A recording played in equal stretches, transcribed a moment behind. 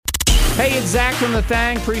Hey, it's Zach from The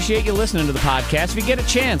Thang. Appreciate you listening to the podcast. If you get a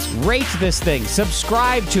chance, rate this thing,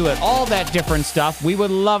 subscribe to it, all that different stuff. We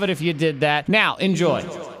would love it if you did that. Now, enjoy.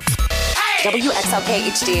 WXLK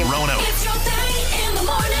HD. Rono. It's your thing in the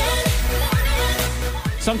morning.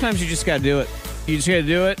 Sometimes you just got to do it. You just got to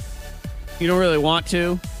do it. You don't really want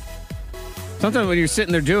to. Sometimes when you're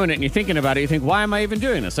sitting there doing it and you're thinking about it, you think, why am I even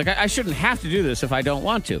doing this? Like, I shouldn't have to do this if I don't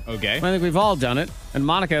want to. Okay. I think we've all done it. And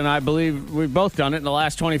Monica and I believe we've both done it in the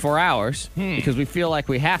last 24 hours because we feel like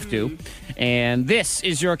we have to. And this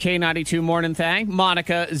is your K92 Morning Thang.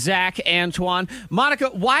 Monica, Zach, Antoine. Monica,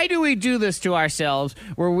 why do we do this to ourselves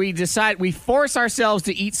where we force ourselves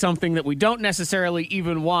to eat something that we don't necessarily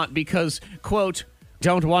even want because, quote,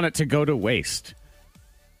 don't want it to go to waste?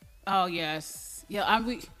 Oh, yes. Yeah,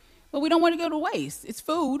 we don't want to go to waste. It's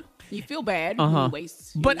food. You feel bad. You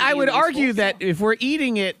waste. But I would argue that if we're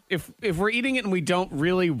eating it, if we're eating it and we don't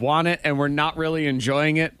really want it and we're not really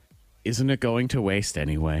enjoying it, isn't it going to waste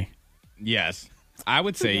anyway? Yes. I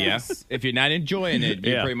would say yes. If you're not enjoying it,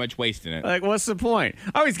 you're pretty much wasting it. Like, what's the point?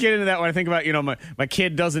 I always get into that when I think about, my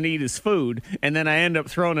kid doesn't eat his food, and then I end up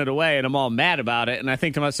throwing it away, and I'm all mad about it, and I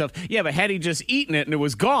think to myself, yeah, but had he just eaten it and it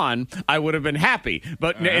was gone, I would have been happy.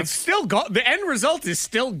 But it's still gone. The end result is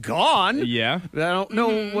still gone. Yeah. I don't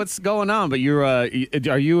know what's going on, but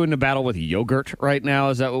are you in a battle with yogurt right now?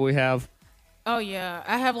 Is that what we have? Oh, yeah.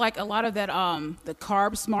 I have, like, a lot of that, the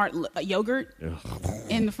Carb Smart yogurt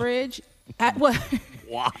in the fridge. Why?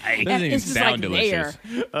 Doesn't even It's just sound like delicious.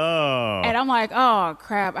 there. Oh. And I'm like, oh,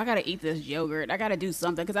 crap, I got to eat this yogurt. I got to do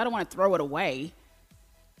something because I don't want to throw it away.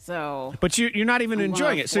 So, but you're not even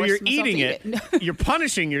enjoying it. So you're eating it. You're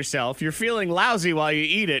punishing yourself. You're feeling lousy while you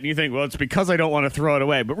eat it. And you think, well, it's because I don't want to throw it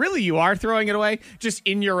away. But really, you are throwing it away just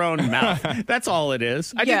in your own mouth. That's all it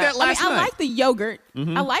is. I did that last night. I like the yogurt.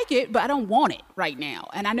 I like it, but I don't want it right now.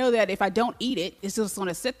 And I know that if I don't eat it, it's just going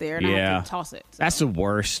to sit there and I have to toss it. So. That's the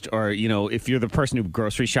worst. Or, if you're the person who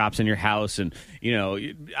grocery shops in your house and,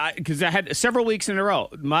 because I had several weeks in a row,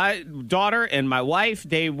 my daughter and my wife,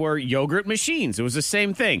 they were yogurt machines. It was the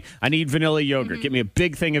same thing. I need vanilla yogurt. Get me a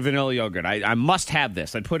big thing of vanilla yogurt. I must have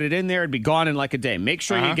this. I'd put it in there. It'd be gone in like a day. Make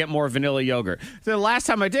sure you get more vanilla yogurt. So the last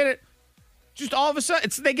time I did it, just all of a sudden,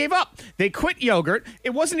 they gave up. They quit yogurt.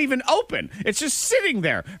 It wasn't even open. It's just sitting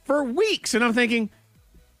there for weeks. And I'm thinking,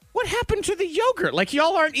 what happened to the yogurt? Like,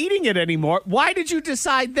 y'all aren't eating it anymore. Why did you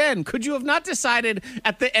decide then? Could you have not decided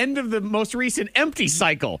at the end of the most recent empty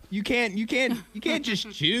cycle? You can't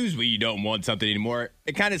just choose when you don't want something anymore.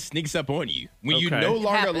 It kind of sneaks up on you. When you no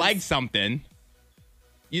longer like something,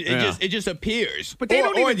 it just appears. But they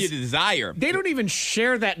don't even the desire. They don't even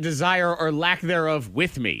share that desire or lack thereof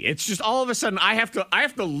with me. It's just all of a sudden I have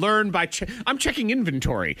to learn by I'm checking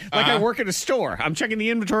inventory. Like I work at a store. I'm checking the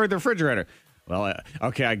inventory of the refrigerator. Well,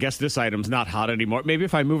 okay, I guess this item's not hot anymore. Maybe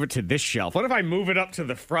if I move it to this shelf. What if I move it up to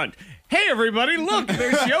the front? Hey, everybody, look,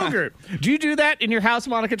 there's yogurt. Do you do that in your house,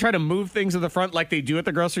 Monica? Try to move things to the front like they do at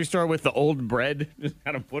the grocery store with the old bread? Just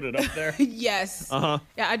kind of put it up there? Yes. Yeah,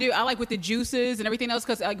 I do. I like with the juices and everything else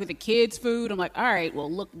because I like with the kids' food. I'm like, all right, well,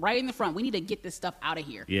 look right in the front. We need to get this stuff out of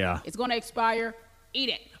here. Yeah. It's going to expire. Eat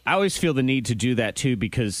it. I always feel the need to do that, too,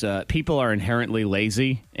 because people are inherently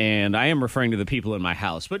lazy, and I am referring to the people in my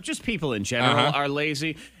house, but just people in general are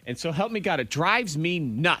lazy, and so help me God, it drives me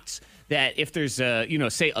nuts that if there's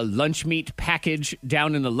say a lunch meat package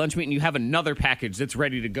down in the lunch meat, and you have another package that's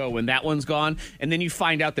ready to go when that one's gone, and then you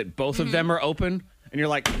find out that both of them are open, and you're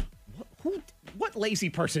like, what lazy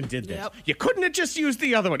person did this? Yep. You couldn't have just used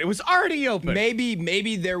the other one. It was already open.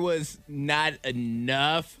 Maybe there was not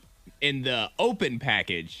enough in the open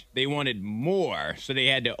package. They wanted more, so they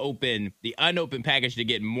had to open the unopened package to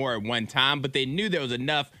get more at one time, but they knew there was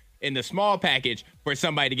enough in the small package for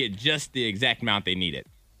somebody to get just the exact amount they needed.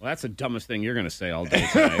 Well, that's the dumbest thing you're going to say all day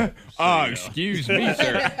today. Excuse me,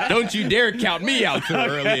 sir. Don't you dare count me out so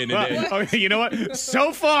early in the day. Okay, you know what?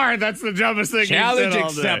 So far, that's the dumbest thing Challenge you've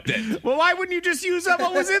said all day. accepted. Well, why wouldn't you just use up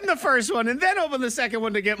what was in the first one and then open the second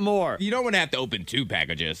one to get more? You don't want to have to open two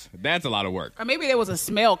packages. That's a lot of work. Or maybe there was a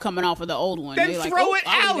smell coming off of the old one. Then They're throw like, it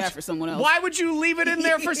I'll out. leave that for someone else. Why would you leave it in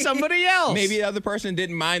there for somebody else? Maybe the other person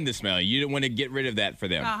didn't mind the smell. You didn't want to get rid of that for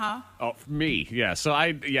them. Oh, for me, yeah. So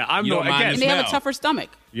I'm You no don't mind again. And they have a smell. tougher stomach.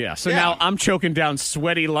 Yeah, so Yeah. now I'm choking down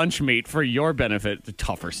sweaty lunch meat for your benefit. The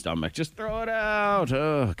tougher stomach. Just throw it out.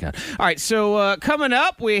 Oh, God. All right, so coming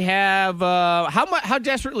up, we have how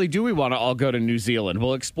desperately do we want to all go to New Zealand?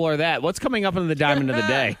 We'll explore that. What's coming up in the Diamond of the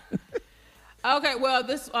Day? Okay, well,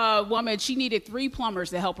 this woman, she needed 3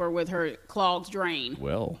 plumbers to help her with her clogged drain.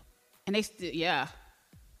 Well, And they,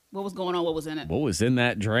 what was going on? What was in it? what was in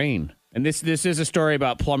that drain? And this is a story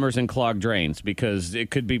about plumbers and clogged drains because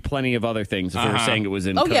it could be plenty of other things if we were saying it was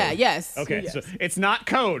in Oh, code. yeah, yes. Okay, Yes. so it's not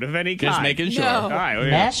code of any kind. Just making sure. No. All right. well,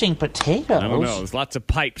 yeah. Mashing potatoes. I don't know. There's lots of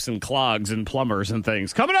pipes and clogs and plumbers and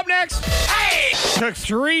things. Coming up next. Took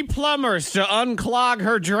 3 plumbers to unclog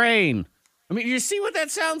her drain. I mean, you see what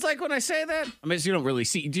that sounds like when I say that? I mean, you don't really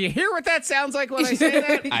see. Do you hear what that sounds like when I say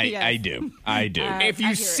that? I do. I do. If I you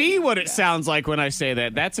hear see it. what it sounds like when I say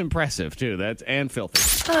that, that's impressive too. That's and filthy.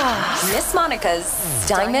 Miss Monica's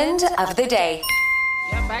Diamond of the Day.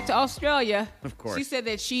 Yeah, back to Australia. Of course. She said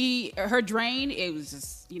that her drain, it was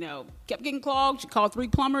just, kept getting clogged. She called 3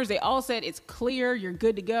 plumbers. They all said it's clear, you're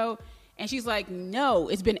good to go. And she's like, no,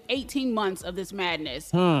 it's been 18 months of this madness.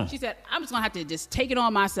 She said, I'm just going to have to just take it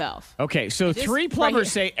on myself. Okay, so This 3 right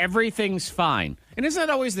plumbers here. say everything's fine. And isn't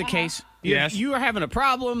that always the case? Yes. You are having a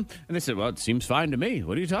problem, and they said, well, it seems fine to me.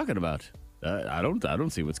 What are you talking about? I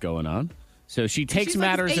don't see what's going on. So she takes she's like,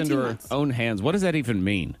 matters it's into 18 her months. own hands. What does that even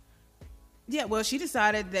mean? Yeah, well, she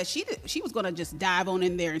decided that she was going to just dive on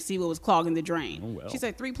in there and see what was clogging the drain. well. She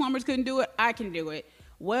said 3 plumbers couldn't do it. I can do it.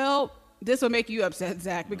 Well, this will make you upset,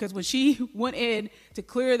 Zach, because when she went in to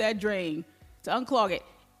clear that drain, to unclog it,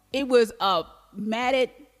 it was a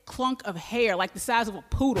matted clunk of hair, like the size of a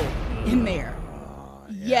poodle, in there.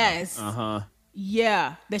 Yes.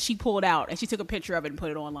 Yeah, that she pulled out, and she took a picture of it and put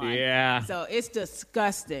it online. Yeah. So it's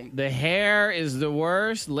disgusting. The hair is the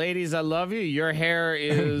worst. Ladies, I love you. Your hair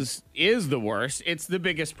is the worst. It's the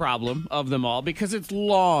biggest problem of them all because it's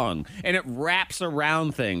long and it wraps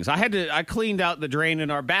around things. I cleaned out the drain in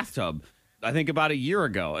our bathtub, I think about a year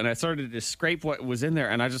ago, and I started to scrape what was in there,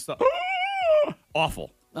 and I just thought,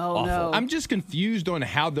 awful. Oh, Awful. no. I'm just confused on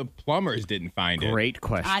how the plumbers didn't find it. Great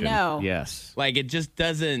question. I know. Yes. Like, it just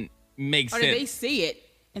doesn't make Or sense. did they see it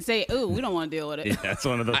and say, ooh, we don't want to deal with it? Yeah, that's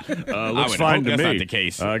one of the. I Looks would fine hope to that's me. not the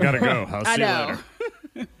case. I gotta go. I'll see I you know. later.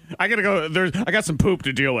 I gotta go. I got some poop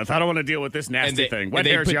to deal with. I don't want to deal with this nasty thing. Wet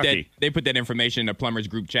hair's yucky. They put that information in the plumbers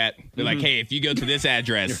group chat. They're like, hey, if you go to this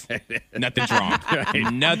address, nothing's wrong.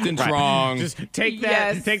 Nothing's wrong. Just take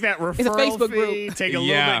that. Yes. Take that referral It's a Facebook fee. group. Take a little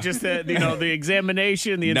Yeah. bit. Just the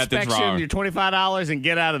examination, the Nothing's inspection. wrong. Your $25 and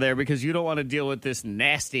get out of there because you don't want to deal with this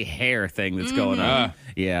nasty hair thing that's going Mm-hmm. on.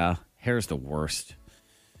 Yeah, hair's the worst.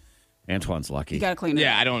 Antoine's lucky. You got to clean it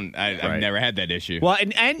Yeah, up. I've Right. never had that issue. Well,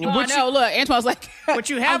 and Well, what I know. Look, Antoine's like, what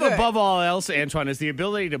you have I'm good. above all else, Antoine, is the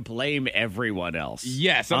ability to blame everyone else.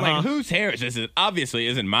 Yes, I'm like, whose hair is this? It obviously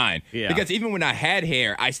isn't mine. Yeah. Because even when I had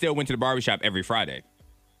hair, I still went to the barbershop every Friday.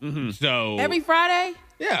 So Every Friday?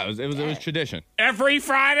 yeah, it was tradition. Every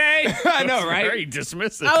Friday? I know, right? Very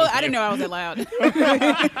dismissive. Oh, I didn't know I was that loud.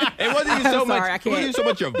 It wasn't even so I'm sorry, I much. It can't. wasn't even so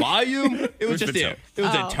much your volume. It was just the the tone. it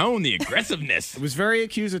was the tone, the aggressiveness. It was very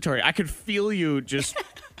accusatory. I could feel you just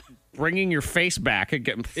bringing your face back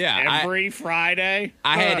again. Yeah, every Friday.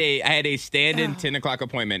 I had a stand-in 10:00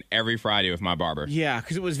 appointment every Friday with my barber. Yeah,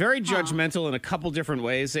 because it was very judgmental in a couple different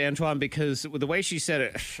ways, Antoine, because with the way she said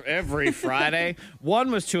it, every Friday,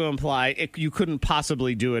 one was to imply you couldn't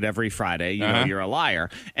possibly do it every Friday. You know, you're a liar.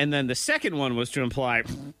 And then the second one was to imply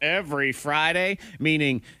every Friday,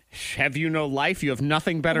 meaning have you no life? You have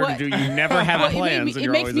nothing better What? to do. You never have Well, it plans, made and it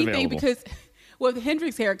you're makes always me available. think because with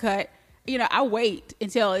Hendrix haircut, I wait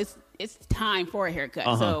until it's time for a haircut.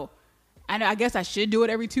 So I guess I should do it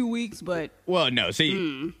every 2 weeks, but Well, no.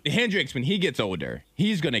 See, Hendrix, when he gets older,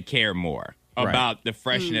 he's going to care more about the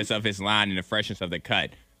freshness of his line and the freshness of the cut.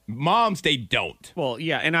 Moms, they don't. Well,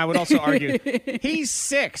 yeah, and I would also argue he's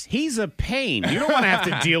 6. He's a pain. You don't want to have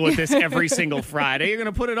to deal with this every single Friday. You're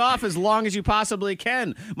going to put it off as long as you possibly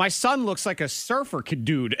can. My son looks like a surfer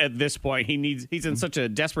dude at this point. He's in such a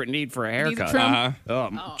desperate need for a needs a haircut.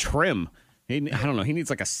 trim. Trim. I don't know. He needs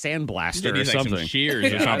like a sandblaster or He's like something. some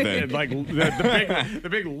shears or something. Like the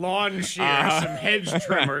big lawn shears, some hedge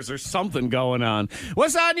trimmers or something going on.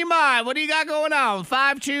 What's on your mind? What do you got going on?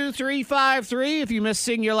 52353. If you missed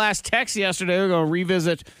seeing your last text yesterday, we're going to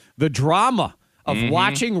revisit the drama of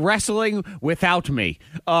watching wrestling without me.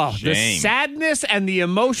 Oh, the Shame. sadness and the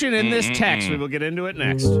emotion in this text. We will get into it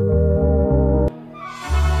next.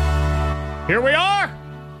 Here we are.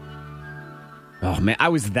 Oh, man, I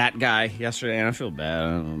was that guy yesterday, and I feel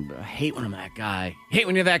bad. I hate when I'm that guy. Hate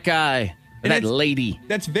when you're that guy. And That it's- lady.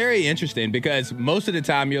 That's very interesting because most of the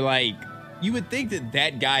time you're like, you would think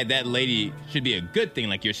that guy, that lady should be a good thing.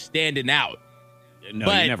 Like you're standing out. No,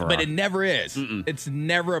 but you never but are. it never is. It's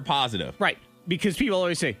never a positive. Right, because people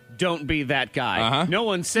always say, don't be that guy. Uh-huh. No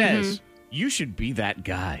one says, you should be that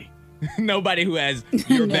guy. Nobody who has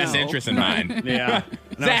your best No. interest in mind. Yeah.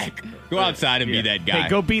 Zach, go outside and be that guy. Hey,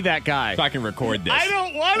 go be that guy. so I can record this. I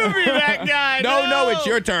don't want to be that guy. No, it's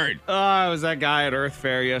your turn. I was that guy at Earth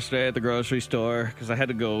Fair yesterday at the grocery store because I had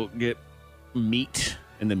to go get meat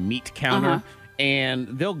in the meat counter. And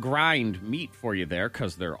they'll grind meat for you there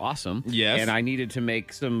because they're awesome. Yes. And I needed to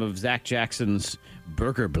make some of Zach Jackson's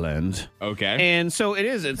burger blend. Okay. And so it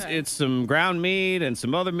is. It's some ground meat and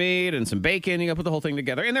some other meat and some bacon. You got to put the whole thing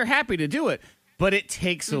together. And they're happy to do it. But it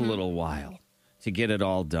takes a little while to get it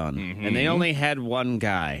all done. And they only had one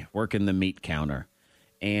guy working the meat counter.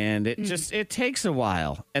 And it takes a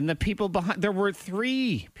while. And the people behind, there were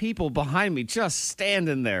 3 people behind me just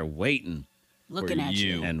standing there waiting. Looking at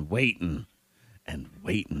you. And waiting. And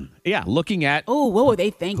waiting. Yeah, looking at Oh, what were they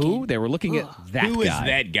thinking? who? They were looking at that Who guy. is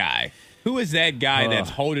that guy? Who is that guy that's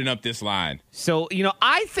holding up this line? So,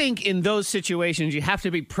 I think in those situations, you have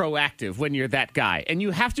to be proactive when you're that guy. And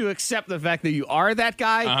you have to accept the fact that you are that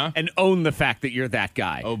guy and own the fact that you're that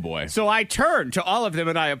guy. Oh, boy. So I turned to all of them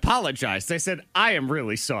and I apologized. I said, I am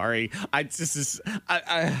really sorry.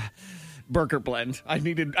 Burger blend. I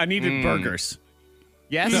needed burgers.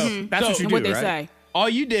 Yes? That's what you do, What'd they right? say? All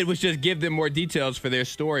you did was just give them more details for their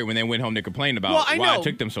story when they went home to complain about why it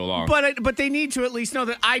took them so long. But they need to at least know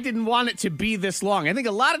that I didn't want it to be this long. I think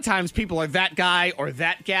a lot of times people are that guy or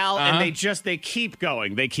that gal, and they keep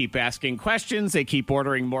going. They keep asking questions. They keep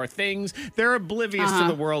ordering more things. They're oblivious to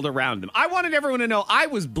the world around them. I wanted everyone to know I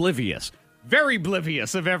was oblivious, very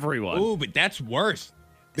oblivious of everyone. Ooh, but that's worse.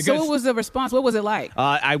 So what was the response? What was it like?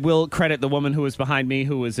 I will credit the woman who was behind me,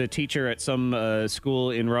 who was a teacher at some school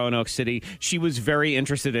in Roanoke City. She was very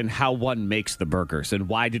interested in how one makes the burgers and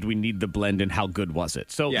why did we need the blend and how good was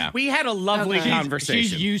it. So we had a lovely conversation.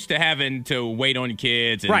 She's used to having to wait on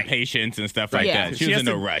kids and patience and stuff like that. She was in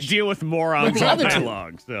no rush. Deal with morons all day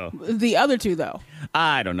long. So The other 2, though.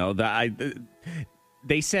 I don't know.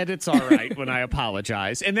 They said it's all right when I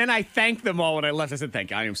apologize. And then I thanked them all when I left. I said, thank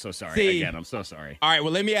you. I am so sorry. Again, I'm so sorry. All right,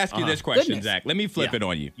 well, let me ask you this question, Goodness. Zach. Let me flip it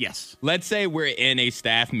on you. Yes. Let's say we're in a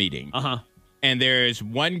staff meeting. And there's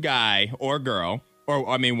one guy or girl,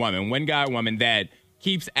 woman, one guy or woman that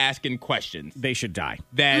keeps asking questions. They should die.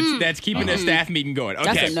 That's keeping the staff meeting going.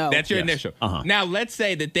 Okay, That's a no. That's your Yes. initial. Now, let's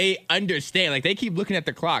say that they understand, like they keep looking at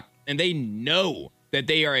the clock and they know that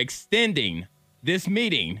they are extending this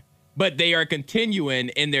meeting, but they are continuing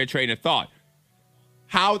in their train of thought.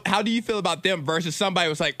 How do you feel about them versus somebody who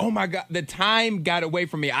was like, oh my God, the time got away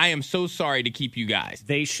from me. I am so sorry to keep you guys.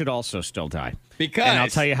 They should also still die. Because and I'll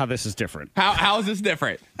tell you how this is different. How is this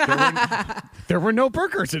different? There were no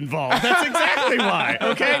burgers involved. That's exactly why.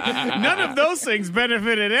 Okay, none of those things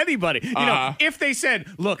benefited anybody. You know, if they said,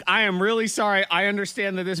 "Look, I am really sorry. I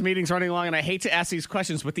understand that this meeting's running long, and I hate to ask these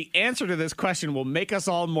questions, but the answer to this question will make us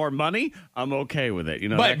all more money," I'm okay with it. You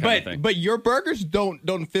know, that kind of thing. But your burgers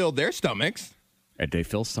don't fill their stomachs. And they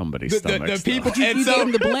fill somebody's stomachs. The people, You gave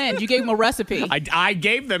them the blend. You gave them a recipe. I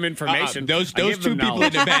gave them information. Those I two gave them people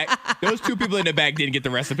knowledge. in the back. Those 2 people in the back didn't get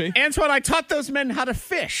the recipe. Antoine, I taught those men how to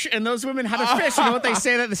fish and those women how to fish. You know what they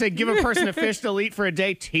say? That they say, give a person a fish, they'll eat for a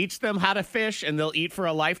day. Teach them how to fish, and they'll eat for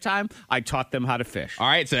a lifetime. I taught them how to fish. All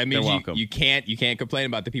right, so that means They're welcome. you can't complain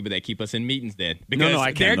about the people that keep us in meetings then, because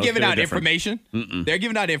I can't. they're Those giving are out different. information. They're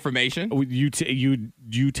giving out information.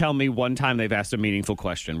 You tell me one time they've asked a meaningful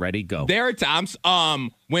question. Ready? Go. There are times.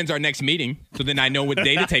 When's our next meeting? So then I know what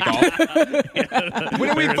day to take off. When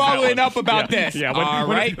are we following up about this? Yeah, all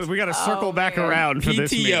right. We got to circle back around for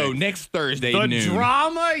this PTO meeting. next Thursday The noon.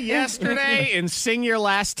 drama yesterday in Sing Your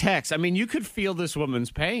Last Text. I mean, you could feel this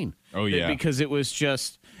woman's pain. Oh, yeah. Because it was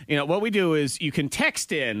just, what we do is you can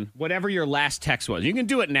text in whatever your last text was. You can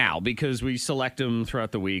do it now because we select them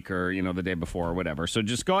throughout the week or, the day before or whatever. So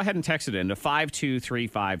just go ahead and text it in to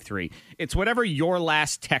 52353. It's whatever your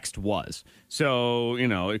last text was. So,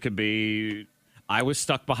 it could be, I was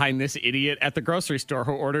stuck behind this idiot at the grocery store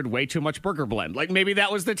who ordered way too much burger blend. Like maybe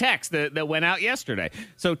that was the text that went out yesterday.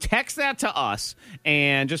 So text that to us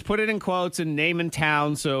and just put it in quotes and name and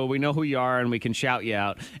town so we know who you are and we can shout you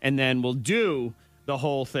out. And then we'll do the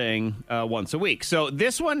whole thing once a week. So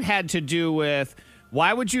this one had to do with,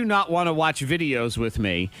 why would you not want to watch videos with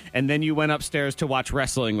me? And then you went upstairs to watch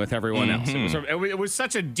wrestling with everyone else. It was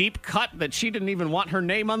such a deep cut that she didn't even want her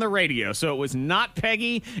name on the radio. So it was Not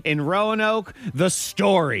Peggy in Roanoke. The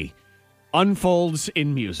story unfolds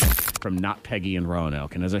in music from Not Peggy in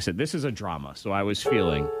Roanoke. And as I said, this is a drama. So I was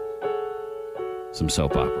feeling some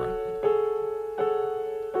soap opera.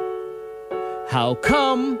 How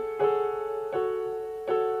come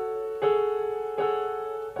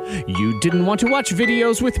you didn't want to watch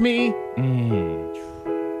videos with me?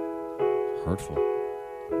 Hurtful.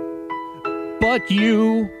 But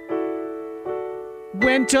you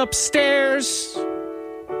went upstairs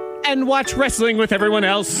and watch wrestling with everyone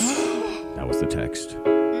else. That was the text.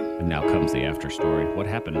 And now comes the after story. What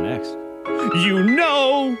happened next? You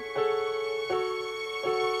know,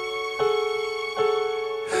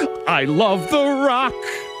 I love The Rock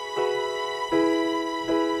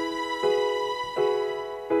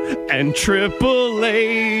and Triple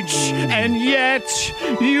H, and yet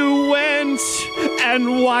you went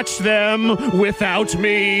and watched them without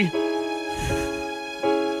me.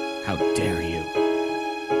 How dare you?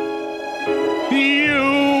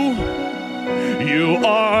 You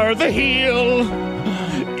are the heel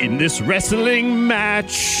in this wrestling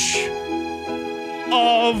match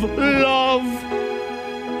of love.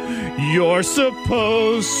 You're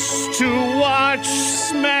supposed to watch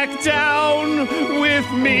SmackDown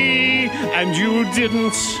with me, and you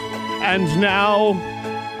didn't, and now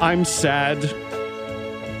I'm sad.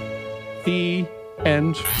 The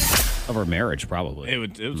end of our marriage, probably.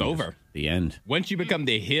 It was over. The end. Once you become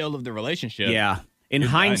the heel of the relationship. Yeah. In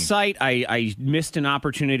You're hindsight, I missed an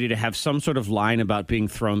opportunity to have some sort of line about being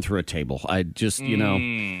thrown through a table. I just,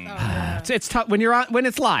 it's tough when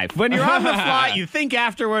it's live. When you're on the fly, you think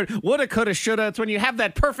afterward, woulda, coulda, shoulda. It's when you have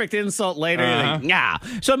that perfect insult later. You think, yeah.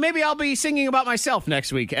 So maybe I'll be singing about myself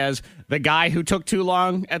next week as the guy who took too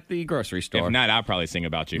long at the grocery store. If not, I'll probably sing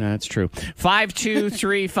about you. That's true.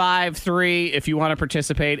 52353 if you want to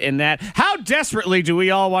participate in that. How desperately do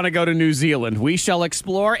we all want to go to New Zealand? We shall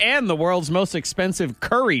explore, and the world's most expensive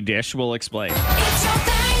curry dish will explain. It's your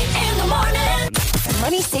thing in the morning.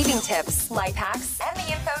 Money saving tips, life hacks, and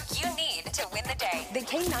the info you need to win the day. The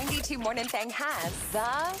K92 Morning Thing has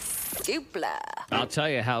the scoopla. I'll tell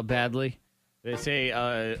you how badly. They say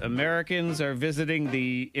Americans are visiting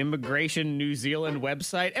the Immigration New Zealand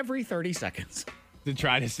website every 30 seconds. To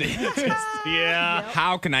try to see. Yeah.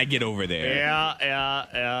 How can I get over there?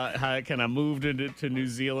 Yeah. How can I move to New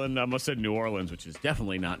Zealand? I almost said New Orleans, which is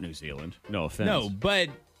definitely not New Zealand. No offense. No, but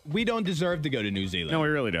we don't deserve to go to New Zealand. No, we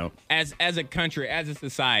really don't. As a country, as a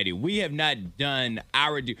society, we have not done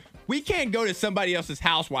our due. We can't go to somebody else's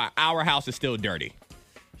house while our house is still dirty.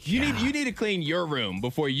 You need to clean your room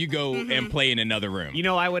before you go and play in another room. You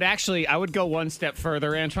know, I would go one step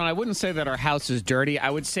further, Antoine. I wouldn't say that our house is dirty. I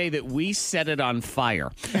would say that we set it on fire.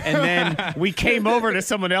 And then we came over to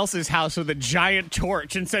someone else's house with a giant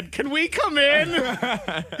torch and said, "Can we come in?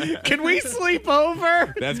 Can we sleep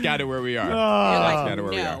over?" That's kind of where we are. That's kind of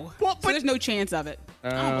where we are. Well, so there's no chance of it. I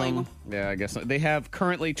don't blame them. Yeah, I guess not. They have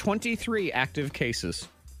currently 23 active cases,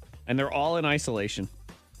 and they're all in isolation.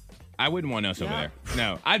 I wouldn't want us over there.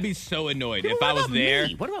 No, I'd be so annoyed if I was there.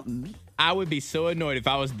 What about me? I would be so annoyed if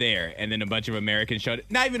I was there and then a bunch of Americans showed up.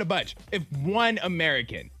 Not even a bunch. If one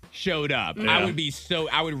American showed up, I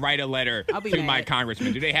would write a letter to my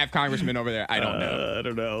congressman. Do they have congressmen over there? I don't know. I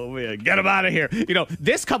don't know. Man, get them out of here. You know,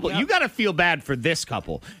 this couple, you got to feel bad for this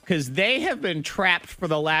couple because they have been trapped for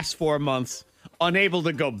the last 4 months, unable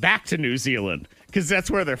to go back to New Zealand. Because that's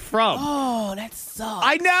where they're from. Oh, that sucks.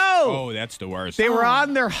 I know. Oh, that's the worst. They were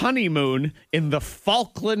on their honeymoon in the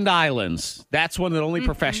Falkland Islands. That's one that only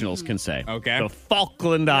professionals can say. Okay. The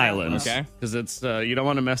Falkland Islands. Okay. Because it's you don't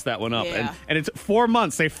want to mess that one up. Yeah. And it's 4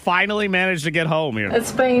 months. They finally managed to get home here.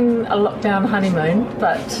 It's been a lockdown honeymoon,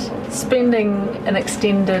 but spending an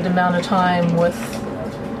extended amount of time with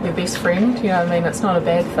your best friend, you know what I mean? It's not a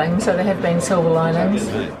bad thing, so there have been silver linings.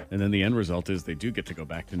 And then the end result is they do get to go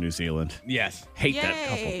back to New Zealand. Yes. Hate that Yay.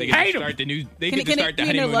 couple. They get Hate to 'em. start the new. They Can get to start the he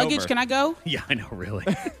in their honeymoon luggage? over. Can I go? Yeah, I know, really.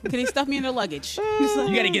 Can he stuff me in their luggage?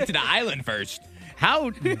 You got to get to the island first. How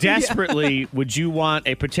desperately would you want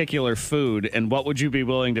a particular food, and what would you be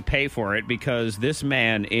willing to pay for it? Because this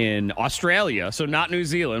man in Australia, so not New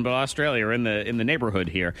Zealand, but Australia, in the neighborhood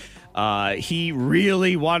here, he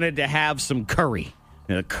really wanted to have some curry.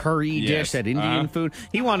 A curry dish, that Indian food.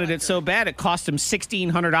 He wanted it so bad it cost him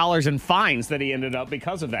 $1,600 in fines that he ended up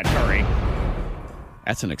because of that curry.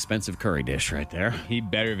 That's an expensive curry dish right there. He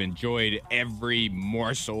better have enjoyed every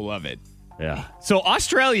morsel of it. Yeah. So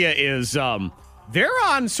Australia is they're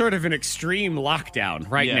on sort of an extreme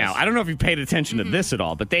lockdown right now. I don't know if you paid attention to this at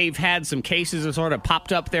all, but they've had some cases that sort of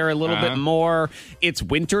popped up there a little bit more. It's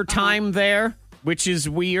winter time there, which is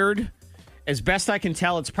weird. As best I can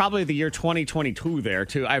tell, it's probably the year 2022 there,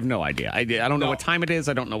 too. I have no idea. I don't know what time it is.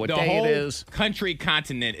 I don't know what day it is. The whole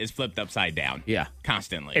continent is flipped upside down. Yeah.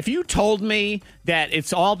 Constantly. If you told me that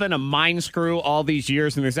it's all been a mind screw all these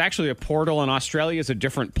years and there's actually a portal and Australia is a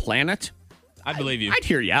different planet, I believe you. I'd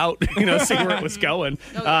hear you out, see where it was going.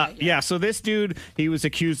 So this dude, he was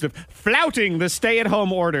accused of flouting the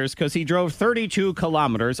stay-at-home orders because he drove 32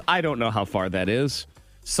 kilometers. I don't know how far that is.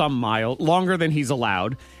 some mile, longer than he's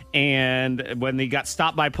allowed. And when they got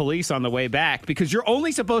stopped by police on the way back, because you're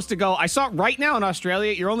only supposed to go, I saw right now in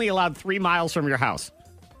Australia, you're only allowed 3 miles from your house.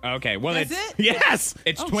 Okay, well, That's it's it? Yes.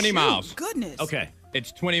 it's Oh, 20 shoot, miles. Goodness. Okay.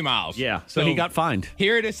 It's 20 miles. Yeah. So he got fined.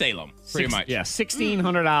 Here to Salem, pretty much. Yeah,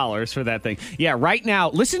 $1,600 for that thing. Yeah, right now,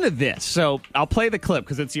 listen to this. So I'll play the clip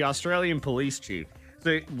because it's the Australian police chief.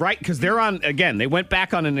 So, right, because they're on, again, they went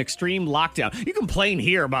back on an extreme lockdown. You complain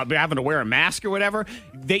here about having to wear a mask or whatever.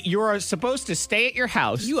 You're supposed to stay at your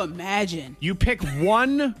house. Can you imagine? You pick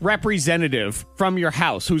one representative from your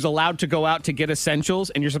house who's allowed to go out to get essentials,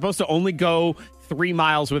 and you're supposed to only go 3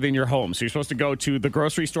 miles within your home. So you're supposed to go to the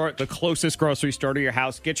grocery store, the closest grocery store to your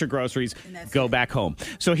house, get your groceries, go back home.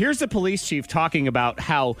 So here's the police chief talking about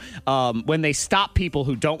how when they stop people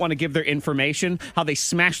who don't want to give their information, how they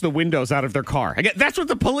smash the windows out of their car. Again, that's what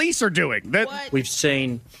the police are doing. We've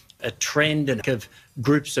seen a trend of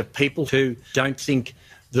groups of people who don't think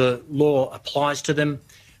the law applies to them.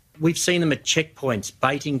 We've seen them at checkpoints,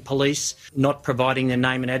 baiting police, not providing their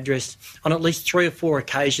name and address. On at least 3 or 4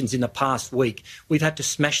 occasions in the past week, we've had to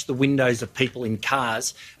smash the windows of people in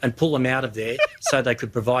cars and pull them out of there so they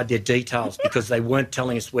could provide their details because they weren't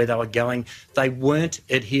telling us where they were going. They weren't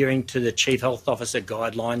adhering to the Chief Health Officer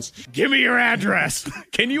guidelines. Give me your address.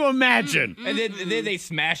 Can you imagine? And then they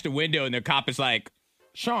smashed the window, and the cop is like,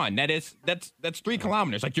 Sean, that's 3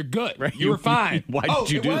 kilometers. Like, you're good. Right. You were fine. Why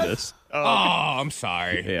did you it do was? this? Oh, I'm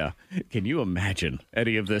sorry. Yeah. Can you imagine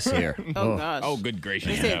any of this here? Oh, gosh. Oh, good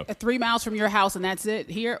gracious. They No. said 3 miles from your house, and that's it.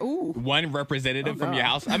 Here, ooh. One representative from your God.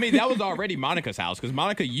 house. I mean, that was already Monica's house, because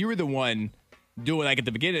Monica, you were the one doing, like, at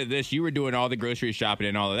the beginning of this, you were doing all the grocery shopping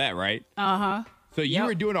and all of that, right? Uh-huh. So you Yep.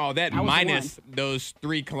 were doing all that I was the minus those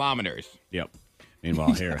 3 kilometers. Yep.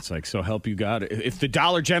 Meanwhile, here it's like, so help you God. If the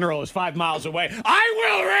Dollar General is 5 miles away, I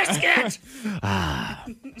will risk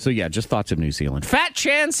it. So yeah, just thoughts of New Zealand. Fat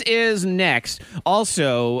Chance is next.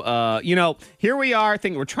 Also, here we are.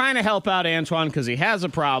 We're trying to help out Antoine because he has a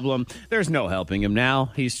problem. There's no helping him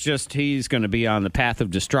now. He's going to be on the path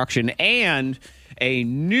of destruction, and a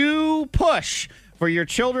new push for your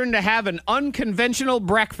children to have an unconventional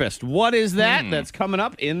breakfast. What is that? That's coming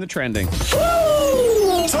up in the trending.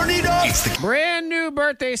 It's the Brand new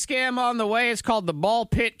birthday scam on the way. It's called the Ball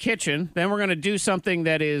Pit Kitchen. Then we're going to do something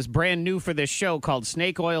that is brand new for this show called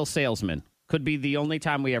Snake Oil Salesman. Could be the only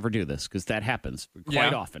time we ever do this because that happens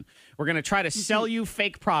quite often. We're going to try to sell you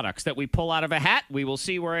fake products that we pull out of a hat. We will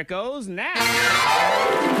see where it goes now.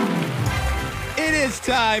 It is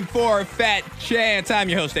time for Fat Chance. I'm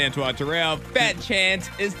your host, Antoine Terrell. Fat Chance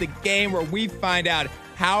is the game where we find out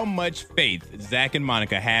how much faith Zach and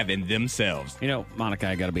Monica have in themselves. You know, Monica,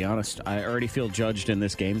 I got to be honest. I already feel judged in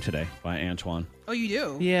this game today by Antoine. Oh, you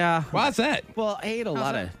do? Yeah. Why's that? Well, I ate a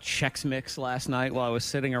lot of Chex Mix last night while I was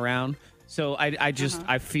sitting around. So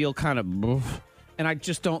I feel kind of, and I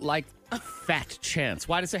just don't like Fat Chance.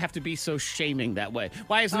 Why does it have to be so shaming that way?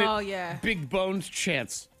 Why isn't it Big Boned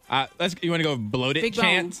Chance? You want to go bloated Big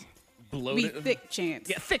Chance? Be Bloated. thick chance.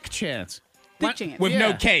 Yeah, Thick Chance. Thick chance. With Yeah.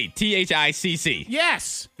 no K, THICC.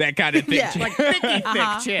 Yes. That kind of thing. Yeah. Like thicky thick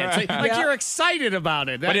chance. Like you're excited about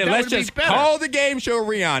it. But That let's would be just better. call the game show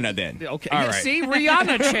Rihanna then. Okay. All Yeah, right. See,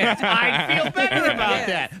 Rihanna chance. I feel better about Yes.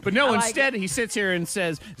 that. But no, I like instead he sits here and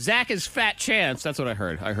says, Zach is Fat Chance. That's what I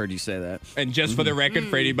heard. I heard you say that. And just for the record,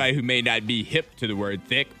 for anybody who may not be hip to the word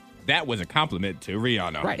thick, that was a compliment to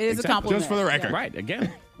Rihanna. Right. It is exactly. a compliment. Just for the record. Yeah. Right.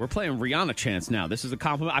 Again, we're playing Rihanna Chance now. This is a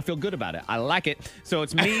compliment. I feel good about it. I like it. So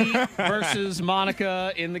it's me versus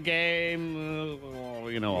Monica in the game.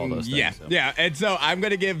 All those things. Yeah, So. yeah. And so I'm going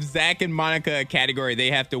to give Zach and Monica a category. They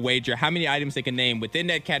have to wager how many items they can name within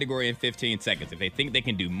that category in 15 seconds. If they think they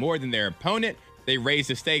can do more than their opponent, they raise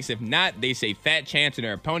the stakes. If not, they say Fat Chance and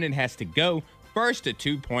their opponent has to go first to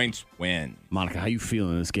 2 points win. Monica, how you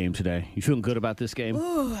feeling in this game today? You feeling good about this game?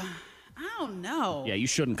 I don't know. Yeah, you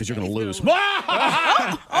shouldn't because you're going to lose.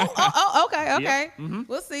 Oh, okay.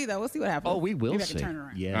 We'll see, though. We'll see what happens. Oh, we will Maybe see. I can turn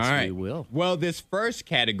around. Yes, All right. we will. Well, this first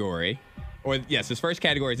category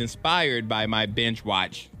is inspired by my binge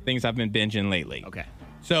watch, things I've been binging lately. Okay.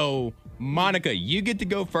 So, Monica, you get to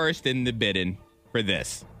go first in the bidding for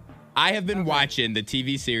this. I have been watching the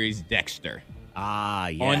TV series Dexter Ah,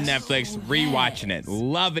 yes. on Netflix, rewatching it,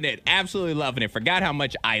 loving it, absolutely loving it. Forgot how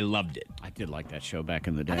much I loved it. I did like that show back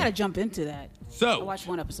in the day. I got to jump into that. I So, watched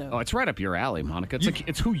one episode. Oh, it's right up your alley, Monica.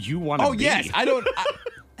 It's who you want to oh be. yes, I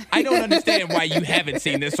don't understand why you haven't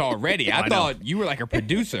seen this already. I know. thought you were like a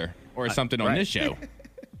producer or something on right. this show.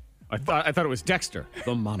 I thought it was Dexter,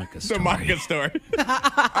 the Monica The story. Monica story.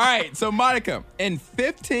 All right, so Monica, in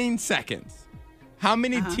 15 seconds, how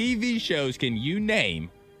many TV shows can you name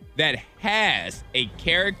that has a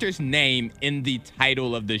character's name in the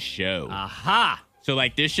title of the show. Aha. So,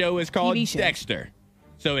 like, this show is called TV show. Dexter.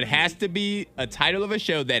 So it has to be a title of a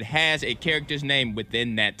show that has a character's name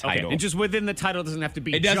within that title. Okay. And just within the title doesn't have to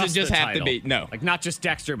be. It doesn't just just the have to title. be- no. Like not just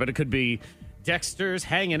Dexter, but it could be Dexter's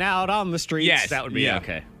hanging out on the streets. Yes, That would be yeah.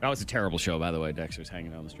 okay. That was a terrible show, by the way. Dexter's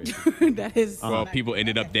hanging out on the streets. That is. Well, people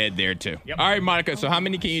ended up dead there, too. Yep. All right, Monica, so how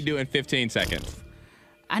many can you do in 15 seconds?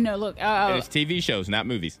 I know. Look, It's TV shows, not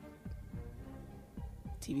movies.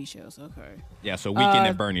 TV shows. Okay. Yeah, so Weekend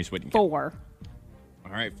at Bernie's wouldn't count. 4.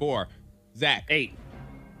 All right, 4. Zach. 8.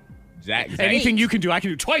 Zach. Anything you can do, I can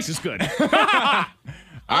do twice as good.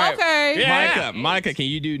 All right. Okay. Yeah. Monica, can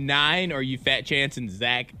you do 9 or are you fat chance and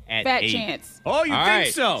Zach at Fat 8? chance. Oh, you All think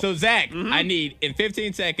right. so? So, Zach, I need, in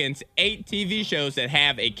 15 seconds, 8 TV shows that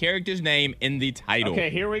have a character's name in the title. Okay,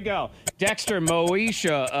 here we go. Dexter,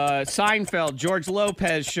 Moesha, Seinfeld, George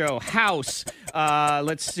Lopez Show, House.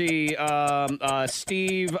 Let's see,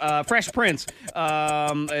 Steve, Fresh Prince,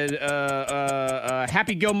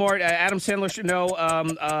 Happy Gilmore, Adam Sandler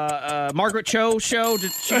Show, Margaret Cho Show.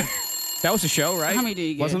 That was a show, right? How many did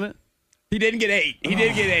you get? Wasn't it? He didn't get 8. He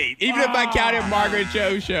did get 8. Even if I counted Margaret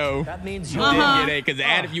Cho Show. That means You you're didn't get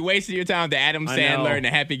 8 because you wasted your time with the Adam I know. Sandler and the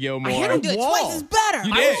Happy Gilmore. I had him do it twice as better.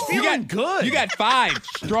 You I did. was You feeling got good. You got 5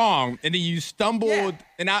 strong, and then you stumbled. Yeah.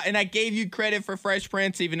 And I gave you credit for Fresh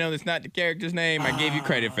Prince, even though that's not the character's name. I gave you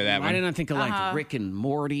credit for that Why one. didn't I think of like Rick and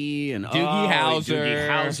Morty and Doogie Doogie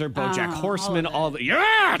Howser. BoJack Horseman, all of all the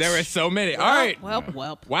yes! There were so many. All right.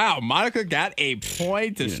 Well. Wow, Monica got a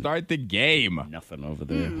point to start the game. Nothing over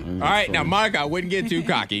there. All right, now, Monica, I wouldn't get too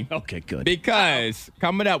cocky. Okay, good. Because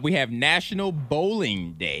coming up, we have National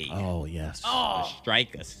Bowling Day. Oh, yes. A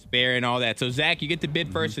strike, a spare, and all that. So, Zach, you get to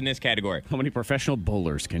bid first in this category. How many professional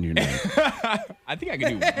bowlers can you name? I think I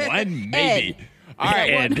can do one, maybe. All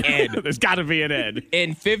right, Ed. There's got to be an Ed.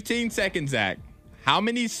 In 15 seconds, Zach, how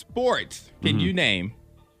many sports can you name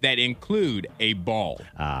that include a ball?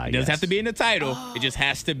 It doesn't have to be in the title. It just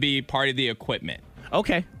has to be part of the equipment.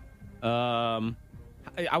 Okay.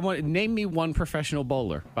 I want name me one professional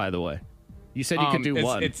bowler. By the way, you said you could do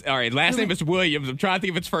one. It's all right. Last name is Williams. I'm trying to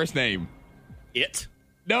think of its first name. It.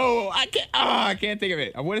 No, I can't. I can't think of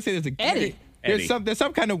it. I want to say there's a Eddie. There's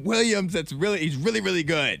some kind of Williams that's he's really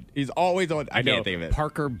good. He's always on. I can't think of it.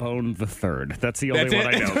 Parker Bone the Third. That's the only That's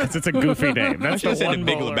one it? I know. 'Cause it's a goofy name. That's should've the said one the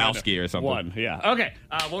Big bowler I know. Lebowski or something. One. Yeah. Okay.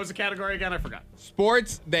 What was the category again? I forgot.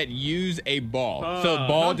 Sports that use a ball. So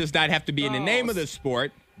ball does not have to be in the name of the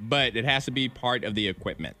sport, but it has to be part of the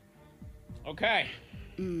equipment. Okay.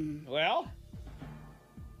 Well,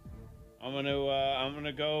 I'm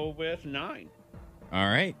gonna go with 9. All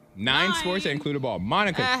right. 9 sports that include a ball.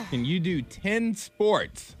 Monica, can you do 10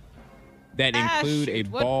 sports that include a shoot.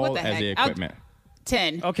 What ball the as the heck? I'll- equipment?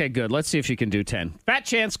 10. Okay, good. Let's see if she can do 10. Fat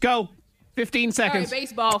chance, go. 15 All right, seconds.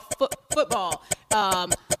 baseball, football,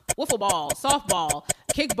 wiffle ball, softball,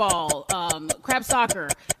 kickball, crab soccer.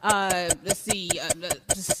 Let's see,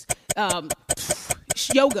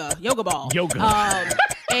 yoga ball. Yoga.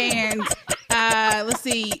 And let's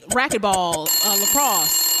see, racquetball,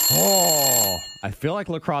 lacrosse. Oh, I feel like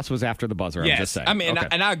lacrosse was after the buzzer. I'm just saying. I mean, Okay.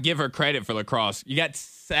 and I'll give her credit for lacrosse. You got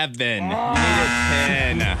 7. You needed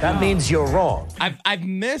 10. That means you're wrong. I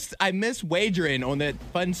miss wagering on that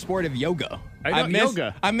fun sport of yoga. I know,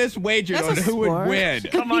 yoga. I miss wagering That's on a who would sport. win.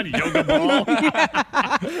 Come on, yoga ball.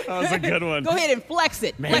 That was a good one. Go ahead and flex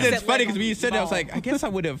it. And Flex it's that funny leg because when you said that, I was ball. like, I guess I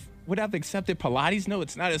would have accepted Pilates. No,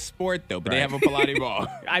 it's not a sport though, but they have a Pilates ball.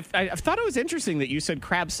 I thought it was interesting that you said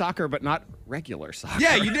crab soccer, but not regular soccer.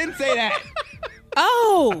 Yeah, you didn't say that.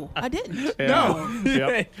 Oh, I didn't. No.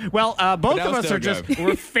 Yep. Well, both that of was us still are just good.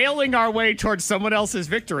 we're failing our way towards someone else's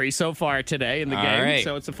victory so far today in the All game. right.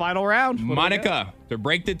 So it's the final round. What do we got? Monica, to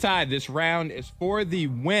break the tie, this round is for the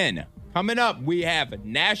win. Coming up, we have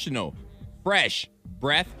National Fresh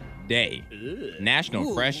Breath Day. National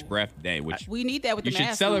Ooh. Fresh Breath Day, which We need that with you the should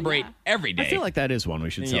mask on, celebrate yeah. every day. I feel like that is one we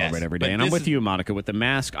should celebrate Yes, every but day. And I'm this with is- you, Monica, with the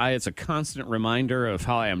mask. It's a constant reminder of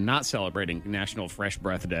how I am not celebrating National Fresh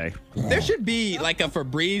Breath Day. There should be like a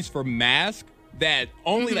Febreze for mask that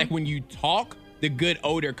only like when you talk, the good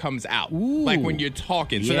odor comes out. Like when you're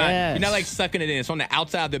talking. So Yes. you're not like sucking it in. It's on the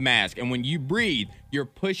outside of the mask. And when you breathe, you're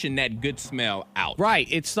pushing that good smell out. Right.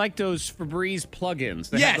 It's like those Febreze plugins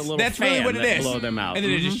that have Yes, the little that's really fan what it that is. blow them out. And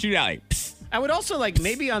then they just shoot out like, psst. I would also like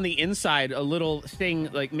maybe on the inside a little thing,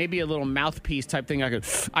 like maybe a little mouthpiece type thing I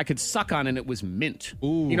could suck on and it was mint.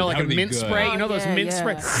 Ooh, you know, like that a would be mint good. spray. Oh, You know those yeah, mint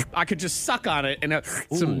yeah. spray? I could just suck on it and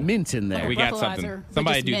some mint in there. We got something. breathalyzer, but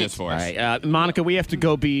Somebody just do mint. this for All us. right, Monica, we have to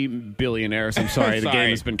go be billionaires. I'm sorry, the game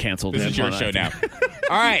has been canceled. This is your Hold show on. now.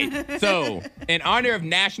 All right. So, in honor of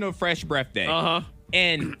National Fresh Breath Day,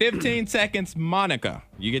 In 15 seconds, Monica,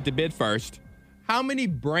 you get to bid first. How many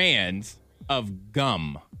brands of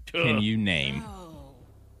gum can you name?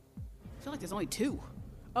 I feel like there's only 2.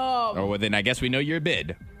 Oh, well, then I guess we know your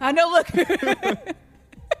bid. I know, look.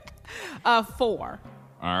 4.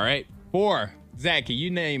 All right. 4. Zach, can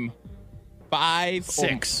you name 5?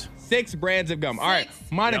 6. 6 brands of gum. All right.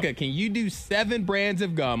 6? Monica, Yep. can you do 7 brands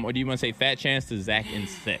of gum, or do you want to say fat chance to Zach in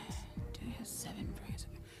 6?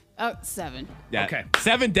 7. Yeah, Okay.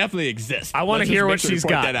 7 definitely exists. I want to Let's hear just what make sure we she's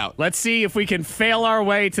point got. that out. Let's see if we can fail our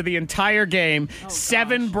way to the entire game.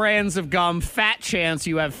 7 brands of gum, fat chance.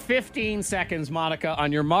 You have 15 seconds, Monica.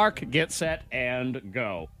 On your mark, get set, and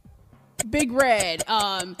go. Big Red.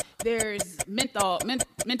 There's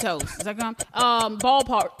Mentos. Is that gum?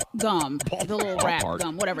 Ballpark gum. The little wrap Ballpark.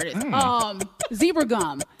 gum, whatever it is. Zebra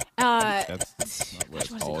gum. That's not what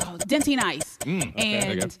it's What's it called. called? Dentine Ice.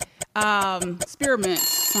 there you And spearmint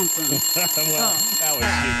something. That was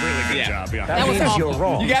a really good Yeah. job. Yeah. That was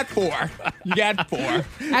awful. You got 4. You got 4.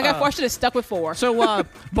 I got 4. I should have stuck with 4. So,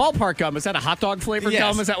 ballpark gum, is that a hot dog flavored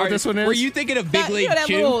gum? Is that what this one is? Were you thinking of Big League that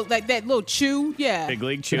Chew? little that little chew? Yeah. Big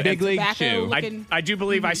League Chew? Big League Tobacco Chew. looking- I do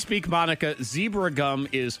believe I speak, Monica. Zebra gum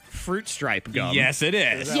is fruit stripe gum. Yes, it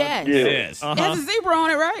is. Yes. It is. It has a zebra on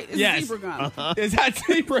it, right? It's Yes. a zebra gum. Is that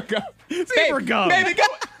zebra gum? Zebra gum.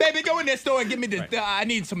 Baby, go in that store and give me I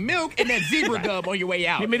need some milk and that zebra gum on your way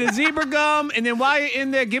out. Give me the zebra gum, and then while you're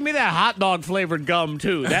in there, give me that hot dog flavored gum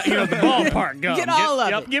too. That the ballpark gum. Get all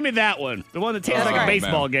of it. Give me that one. The one that tastes like right. a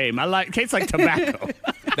baseball game. Tastes like tobacco.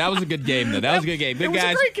 That was a good game, though. That was a good game. Good It was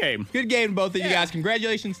guys. a great game. Good game, both of you guys.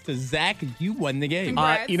 Congratulations to Zach. You won the game.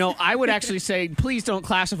 Congrats. I would actually say, please don't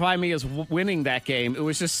classify me as winning that game. It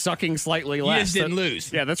was just sucking slightly less. just didn't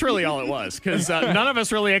lose. Yeah, that's really all it was. Because none of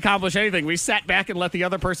us really accomplished anything. We sat back and let the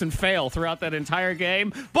other person fail throughout that entire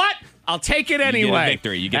game. But I'll take it anyway.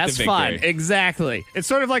 victory. You get That's the victory. fine. Exactly. It's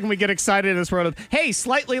sort of like when we get excited in this world of, hey,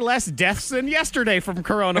 slightly less deaths than yesterday from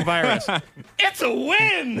coronavirus. It's a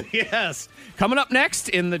win. Yes. Coming up next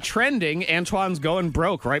in the trending, Antoine's going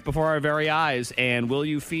broke right before our very eyes. And will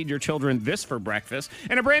you feed your children this for breakfast?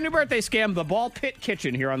 And a brand new birthday scam, the Ball Pit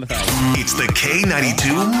Kitchen here on the phone. It's the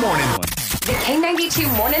K92 Morning. The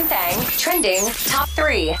K92 Morning Thang trending top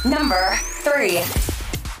 3. Number 3.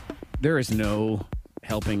 There is no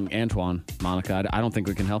helping Antoine, Monica. I don't think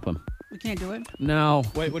we can help him. We can't do it. No.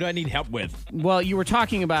 What do I need help with? Well, you were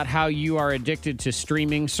talking about how you are addicted to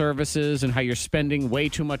streaming services and how you're spending way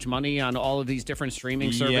too much money on all of these different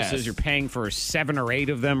streaming services. Yes. You're paying for 7 or 8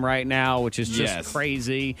 of them right now, which is just Yes.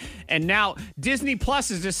 crazy. And now Disney Plus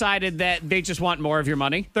has decided that they just want more of your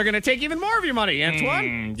money. They're going to take even more of your money,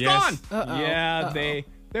 Antoine. It's gone. Yeah,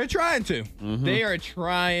 they're trying to. Mm-hmm. They are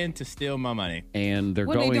trying to steal my money. And they're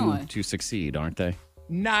What are they going doing? to succeed, aren't they?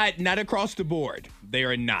 Not across the board. They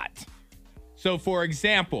are not. So, for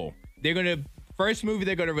example, first movie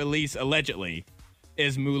they're gonna release allegedly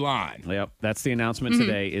is Mulan. Yep, that's the announcement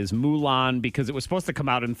today is Mulan, because it was supposed to come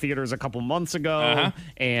out in theaters a couple months ago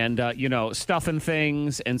and, stuff and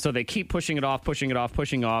things. And so they keep pushing it off,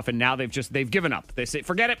 and now they've given up. They say,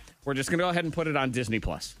 forget it. We're just going to go ahead and put it on Disney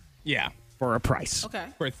Plus Yeah, for a price. Okay.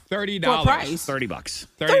 for $30. For a price? $30.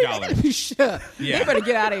 $30. Sure. Yeah. They better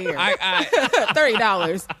get out of here. I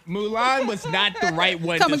 $30. Mulan was not the right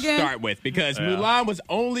one Come to again? start with because Mulan was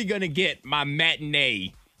only gonna get my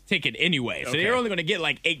matinee ticket anyway. So they were only gonna get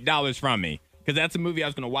like $8 from me because that's a movie I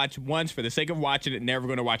was gonna watch once for the sake of watching it, never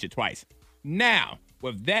gonna watch it twice. Now,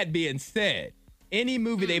 with that being said, any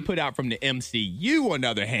movie they put out from the MCU, on the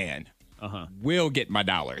other hand, will get my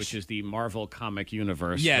dollars. Which is the Marvel comic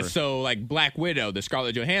universe. Yeah, for- so like Black Widow, the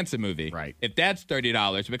Scarlett Johansson movie. Right. If that's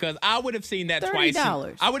 $30, because I would have seen that twice.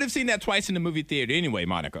 $30. I would have seen that twice in the movie theater anyway,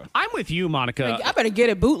 Monica. I'm with you, Monica. I better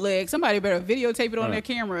get it bootleg. Somebody better videotape it on their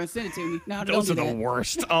camera and send it to me. No, Those are don't do the that.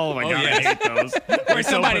 worst. Oh, my God, yeah. I hate those. Or They're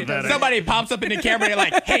so somebody pathetic. pops up in the camera and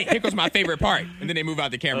they're like, hey, here goes my favorite part. And then they move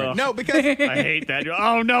out the camera. No, because I hate that.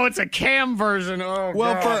 Oh, no, it's a cam version. Oh,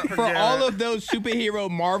 well, God, for forget all it. of those superhero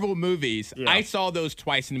Marvel movies, Yeah. I saw those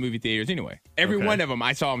twice in the movie theaters anyway. Every Okay. one of them,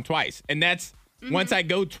 I saw them twice. And that's once I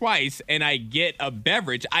go twice and I get a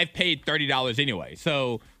beverage, I've paid $30 anyway.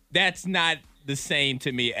 So that's not the same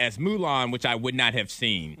to me as Mulan, which I would not have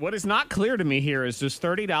seen. What is not clear to me here is, does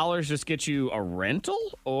 $30 just get you a rental,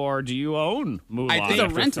 or do you own Mulan I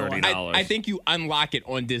think- for It's a rental. $30? I think you unlock it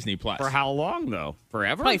on Disney Plus. For how long, though?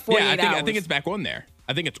 Forever? Probably 48 Yeah, I hours. think it's back on there.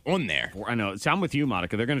 I think it's on there. I know. So I'm with you,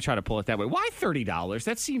 Monica. They're going to try to pull it that way. Why $30?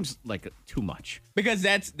 That seems like too much. Because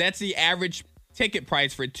that's the average ticket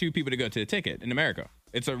price for 2 people to go to the ticket in America.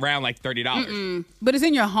 It's around like $30. But it's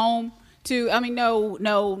in your home too. I mean, no,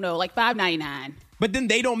 like $5.99. But then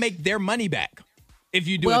they don't make their money back. if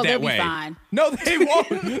you do Well, it that they'll be way. fine. No, they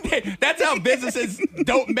won't. That's how businesses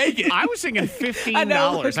don't make it. I was thinking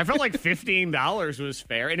 $15. I felt like $15 was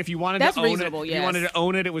fair. And if you wanted That's to own reasonable, it, yes. you wanted to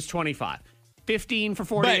own it was $25. $15 for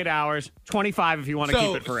 48 hours, $25 if you want to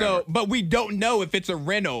keep it forever. But we don't know if it's a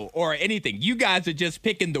rental or anything. You guys are just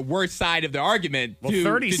picking the worst side of the argument. Well, to,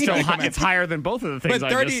 30 to still try to high, come out. it's higher than both of the things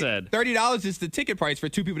But I just said. $30 is the ticket price for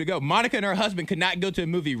two people to go. Monica and her husband could not go to a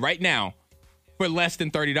movie right now for less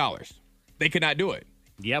than $30. They could not do it.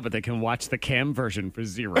 Yeah, but they can watch the cam version for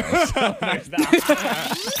 $0. So there's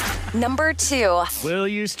that. Number 2. Will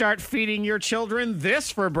you start feeding your children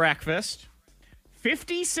this for breakfast?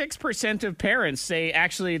 56% of parents say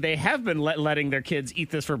actually they have been letting their kids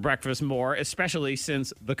eat this for breakfast more, especially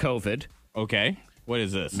since the COVID. Okay. What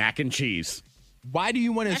is this? Mac and cheese. Why do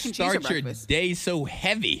you want to Mac and cheese start for your breakfast. day so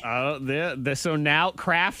heavy? So now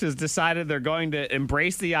Kraft has decided they're going to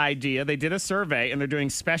embrace the idea. They did a survey, and they're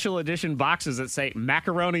doing special edition boxes that say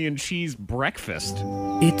macaroni and cheese breakfast.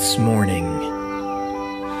 It's morning.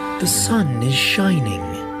 The sun is shining.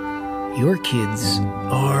 Your kids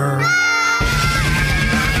are.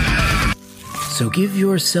 So give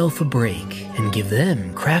yourself a break and give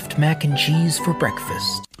them Kraft mac and cheese for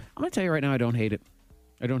breakfast. I'm going to tell you right now, I don't hate it.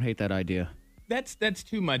 I don't hate that idea. That's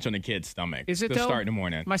too much on a kid's stomach. Is it to though? start in the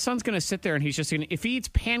morning? My son's going to sit there and he's just going to, if he eats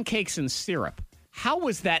pancakes and syrup, how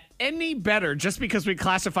was that any better just because we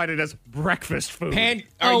classified it as breakfast food?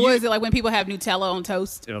 What is it like when people have Nutella on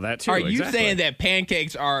toast? You know, that too. Are you exactly. saying that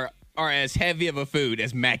pancakes are as heavy of a food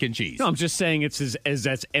as mac and cheese? No, I'm just saying it's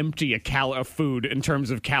as empty a food in terms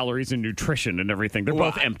of calories and nutrition and everything. They're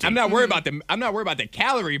both empty. I'm not worried about the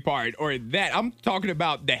calorie part or that. I'm talking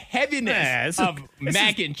about the heaviness of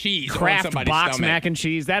mac and cheese on Kraft somebody's box stomach. mac and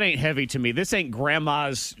cheese. That ain't heavy to me. This ain't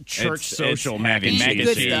grandma's church social it's mac heavy and mac cheese. and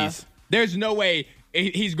Good cheese. stuff. There's no way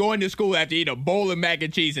he's going to school after eating a bowl of mac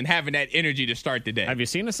and cheese and having that energy to start the day. Have you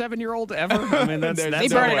seen a 7-year-old ever? I mean, that's They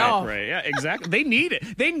that's burn no it way. off. Right. Yeah, exactly. They need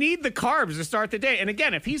it. They need the carbs to start the day. And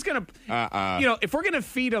again, if he's gonna, if we're gonna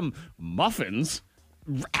feed him muffins,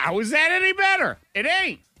 how is that any better? It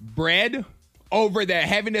ain't. Bread over the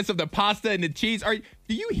heaviness of the pasta and the cheese.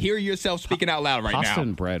 Do you hear yourself speaking out loud right Pasta now?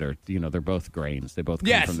 and bread are, they're both grains. They both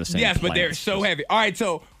come from the same but they're plant. so heavy. All right,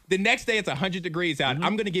 so the next day it's 100 degrees out. Mm-hmm.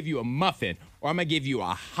 I'm going to give you a muffin or I'm going to give you a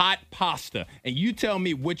hot pasta, and you tell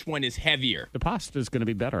me which one is heavier. The pasta is going to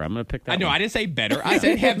be better. I'm going to pick that. I know, one. I didn't say better. I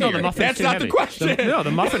said heavier. No, the muffin's That's too not heavy. the question.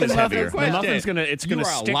 The muffin is That's not the heavier. The question. muffin's gonna You stick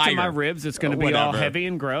are a to my liar. ribs. It's gonna be all Whatever. heavy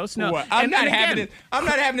and gross. No, What? I'm not having again, it. I'm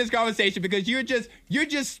not having this conversation because you're just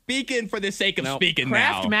speaking for the sake of speaking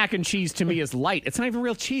Kraft now. mac and cheese to me is light. It's not even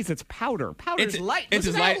real cheese. It's powder. Powder is light. It's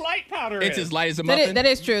Listen as how light. light powder It's is. as light as a muffin. That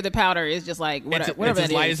is true. The powder is just like whatever it's as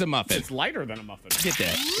that light is. as a muffin. It's lighter than a muffin. Get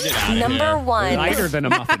that. Get out of Number here. 1. Lighter than a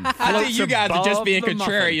muffin. I think Floats you guys are just above being the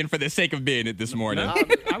muffin. contrarian for the sake of being it this morning. No,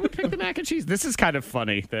 I would pick the mac and cheese. This is kind of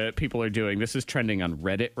funny that people are doing. This is trending on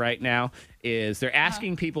Reddit right now. Is they're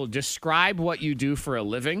asking people describe what you do for a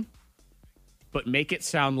living, but make it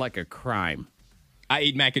sound like a crime. I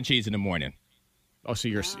eat mac and cheese in the morning. Oh, so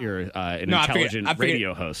you're an No, I intelligent figured-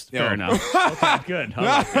 radio host. Yo. Fair enough. Okay, good. I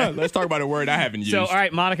like that. Let's talk about a word I haven't used. So, all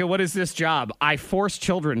right, Monica, what is this job? I force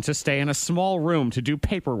children to stay in a small room to do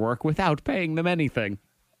paperwork without paying them anything.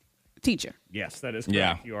 Teacher. Yes, that is correct.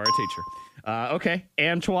 Yeah. You are a teacher. Okay,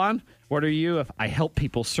 Antoine, what are you? I help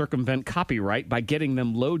people circumvent copyright by getting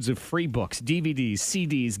them loads of free books, DVDs,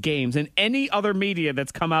 CDs, games, and any other media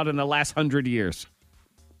that's come out in the last 100 years.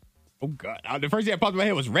 Oh, God. The first thing that popped in my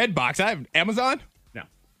head was Redbox. I have Amazon? No.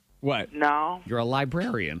 What? No. You're a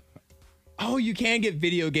librarian. Oh, you can get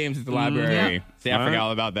video games at the library. See, I forgot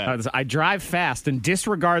all about that. I drive fast and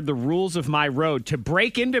disregard the rules of my road to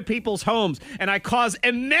break into people's homes, and I cause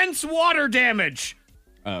immense water damage.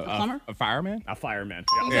 A plumber? A fireman? A fireman.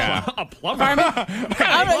 Yeah. A plumber.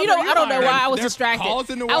 I don't know why I was distracted.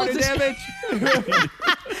 Causing the I was water dis- damage?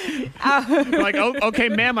 Like, oh, okay,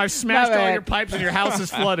 ma'am, I've smashed My all bad. your pipes and your house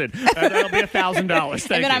is flooded. That'll be $1,000. Thank And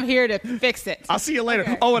then you. I'm here to fix it. I'll see you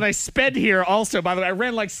later. Oh, and I sped here also, by the way. I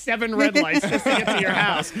ran like 7 red lights just to get to your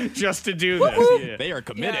house just to do this. Yeah. They are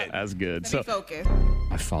committed. Yeah. That's good. Be So focused.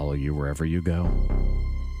 I follow you wherever you go.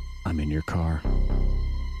 I'm in your car.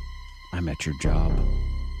 I'm at your job.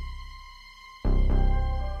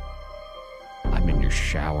 I'm in your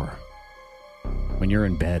shower. When you're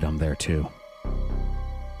in bed, I'm there too.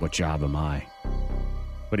 What job am I?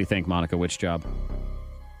 What do you think, Monica? Which job?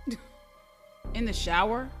 In the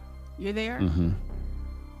shower, you're there.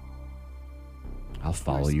 I'll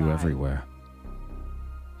follow you spy. everywhere.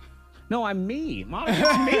 No, I'm me. Monica,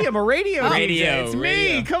 it's me. I'm a radio DJ. It's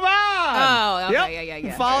me. Come on. Oh, okay, Yep.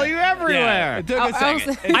 yeah. Follow you everywhere. It took a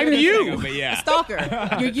second. I'm you. But yeah. Stalker.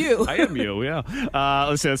 You're you. I am you, yeah.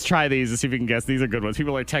 Let's try these and see if we can guess. These are good ones.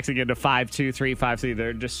 People are texting into 52353.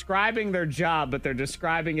 They're describing their job, but they're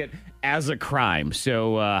describing it as a crime.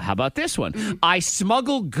 So how about this one? I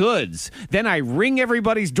smuggle goods. Then I ring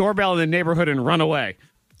everybody's doorbell in the neighborhood and run away.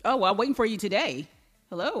 Oh, well, I'm waiting for you today.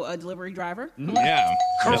 Hello, a delivery driver. Yeah.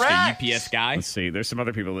 Correct. Just a UPS guy. Let's see. There's some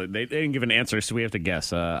other people that they didn't give an answer, so we have to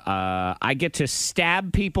guess. I get to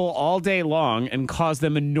stab people all day long and cause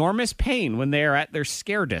them enormous pain when they are at their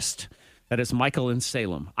scaredest. That is Michael in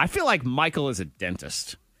Salem. I feel like Michael is a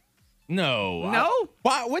dentist. No. No?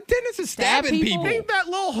 Why? What dentist is Stab stabbing people? people? Think that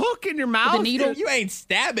little hook in your mouth. The needle? You ain't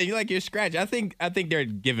stabbing. You're scratching. I think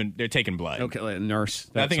they're taking blood. Okay, like a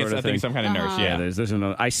nurse. I think it's some kind of nurse. Yeah. There's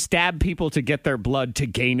another. I stab people to get their blood to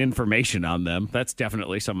gain information on them. That's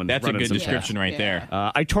definitely someone. That's a running good some description right there.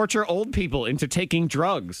 I torture old people into taking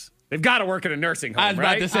drugs. They've got to work at a nursing home, I was about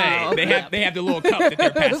right? to say Oh, they have the little cup that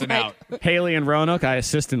they're passing out. Haley and Roanoke, I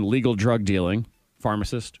assist in legal drug dealing.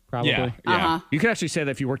 Pharmacist, probably. Yeah. Uh-huh. You could actually say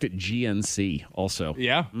that if you worked at GNC also.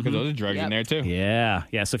 Yeah, because those are drugs in there too. Yeah.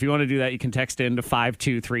 So if you want to do that, you can text in to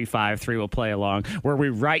 52353. We'll play along where we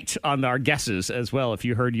write on our guesses as well if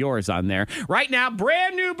you heard yours on there. Right now,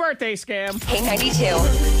 brand new birthday scam. K92.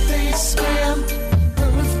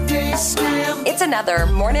 It's another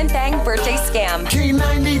Morning Thang birthday scam.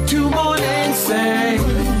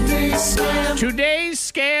 Today's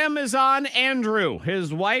scam is on Andrew.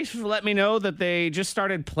 His wife let me know that they just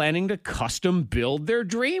started planning to custom build their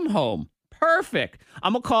dream home. Perfect.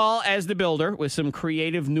 I'm going to call as the builder with some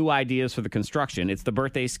creative new ideas for the construction. It's the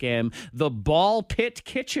birthday scam, the Ball Pit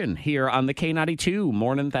Kitchen, here on the K92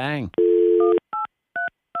 Morning Thang.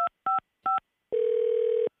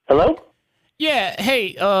 Hello? Yeah,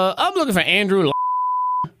 hey, I'm looking for Andrew.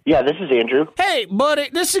 Yeah, this is Andrew. Hey, buddy,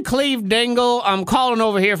 this is Cleve Dingle. I'm calling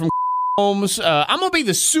over here from Homes. I'm going to be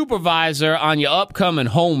the supervisor on your upcoming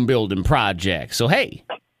home building project. So, hey.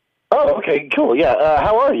 Oh, okay, cool. Yeah,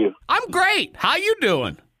 how are you? I'm great. How you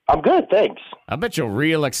doing? I'm good, thanks. I bet you're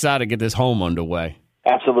real excited to get this home underway.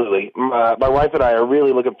 Absolutely. My wife and I are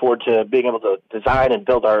really looking forward to being able to design and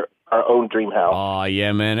build our own dream house. Oh,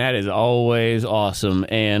 yeah, man. That is always awesome.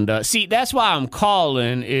 And, see, that's why I'm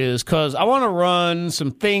calling is because I want to run some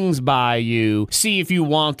things by you, see if you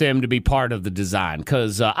want them to be part of the design,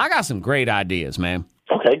 because I got some great ideas, man.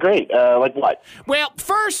 Okay, great. Like what? Well,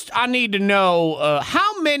 first, I need to know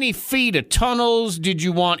how many feet of tunnels did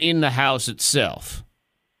you want in the house itself?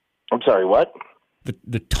 I'm sorry, what?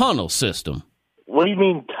 The tunnel system. What do you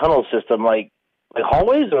mean tunnel system? Like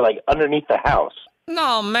hallways or like underneath the house?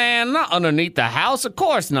 No, man, not underneath the house. Of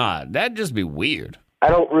course not. That'd just be weird. I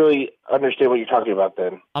don't really understand what you're talking about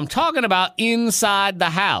then. I'm talking about inside the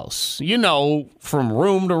house. You know, from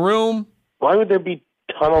room to room. Why would there be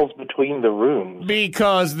tunnels between the rooms?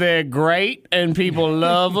 Because they're great and people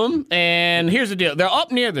love them. And here's the deal. They're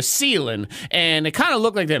up near the ceiling and they kind of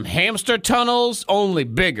look like them hamster tunnels, only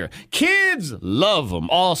bigger. Kids love them,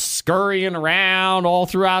 all scurrying around all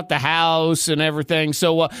throughout the house and everything.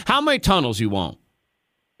 So how many tunnels you want?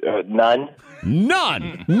 None.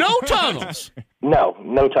 None. No tunnels.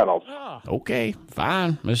 No tunnels. Okay,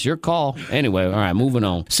 fine. That's your call. Anyway, all right, moving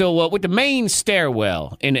on. So with the main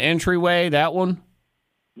stairwell in the entryway, that one?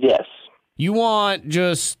 Yes. You want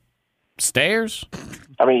just stairs?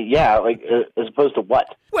 I mean, yeah, like as opposed to what?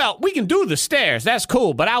 Well, we can do the stairs. That's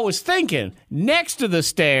cool. But I was thinking, next to the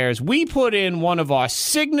stairs, we put in one of our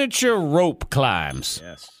signature rope climbs.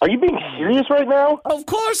 Yes. Are you being serious right now? Of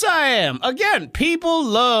course I am. Again, people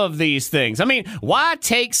love these things. I mean, why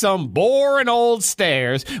take some boring old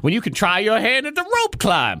stairs when you can try your hand at the rope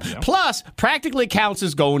climb? Yeah. Plus, practically counts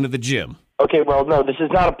as going to the gym. Okay, well, no, this is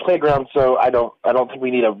not a playground, so I don't think we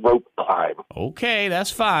need a rope climb. Okay, that's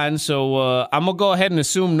fine. So I'm going to go ahead and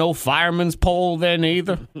assume no fireman's pole then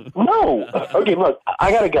either? No. Okay, look, I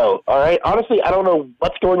got to go, all right? Honestly, I don't know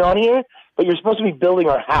what's going on here, but you're supposed to be building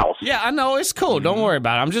our house. Yeah, I know. It's cool. Don't worry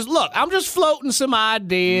about it. I'm just floating some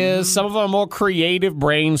ideas. Some of them are more creative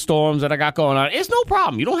brainstorms that I got going on. It's no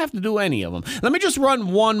problem. You don't have to do any of them. Let me just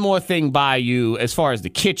run one more thing by you as far as the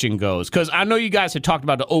kitchen goes, because I know you guys had talked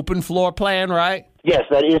about the open floor plan, right? Yes,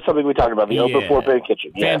 that is something we talked about, the open floor plan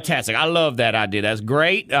kitchen. Yes. Fantastic. I love that idea. That's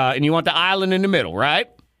great. And you want the island in the middle, right?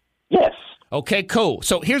 Yes. Okay, cool.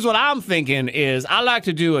 So here's what I'm thinking is I like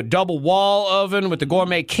to do a double wall oven with the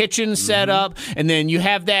gourmet kitchen set up, and then you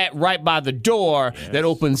have that right by the door that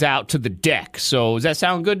opens out to the deck. So does that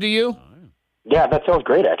sound good to you? Yeah, that sounds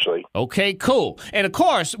great, actually. Okay, cool. And, of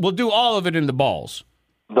course, we'll do all of it in the balls.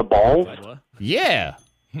 The balls? Yeah.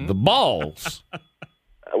 the balls.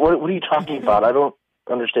 What are you talking about? I don't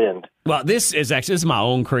understand. Well, this is my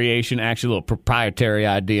own creation, actually, a little proprietary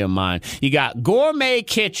idea of mine. You got gourmet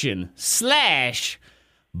kitchen /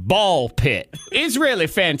 ball pit. It's really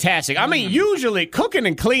fantastic. I mean, usually cooking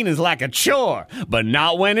and cleaning is like a chore, but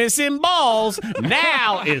not when it's in balls.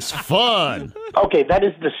 Now it's fun. Okay, that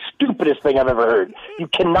is the stupidest thing I've ever heard. You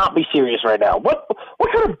cannot be serious right now. What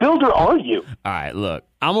kind of builder are you? All right, look,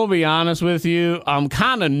 I'm going to be honest with you. I'm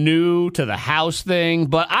kind of new to the house thing,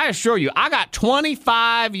 but I assure you, I got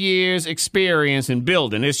 25 years experience in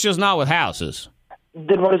building. It's just not with houses.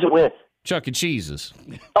 Then what is it with? Chuck E. Cheese's.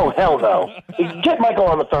 Oh, hell no. Get Michael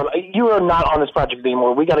on the phone. You are not on this project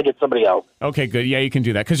anymore. We got to get somebody else. Okay, good. Yeah, you can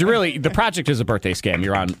do that. Because really, the project is a birthday scam.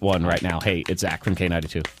 You're on one right now. Hey, it's Zach from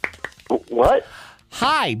K92. What?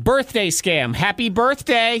 Hi, birthday scam. Happy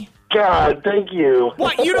birthday. God, thank you.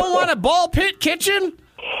 What, you don't want a ball pit kitchen?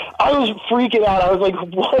 I was freaking out. I was like,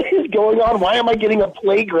 what is going on? Why am I getting a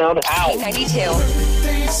playground house?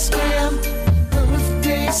 K92.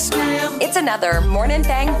 It's another Morning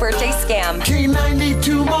Thang birthday scam.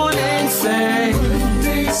 K92 Morning Thang.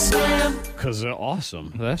 Because they're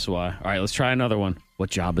awesome. That's why. All right, let's try another one. What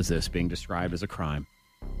job is this being described as a crime?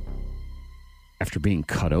 After being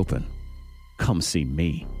cut open, come see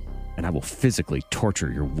me, and I will physically torture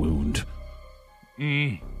your wound.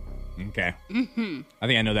 Okay. Mm-hmm. I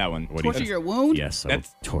think I know that one. Torture your wound? Yes, I will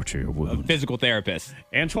torture your wound. A physical therapist.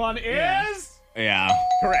 Antoine is? Yeah.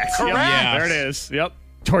 Correct. Correct. Yep. There it is. Yep.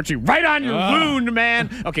 Torture you right on your wound, man.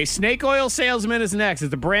 Okay, Snake Oil Salesman is next.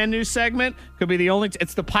 It's a brand new segment. Could be the only.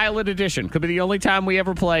 It's the pilot edition. Could be the only time we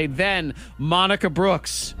ever play. Then Monica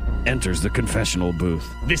Brooks enters the confessional booth.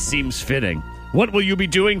 This seems fitting. What will you be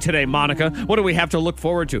doing today, Monica? What do we have to look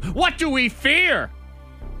forward to? What do we fear?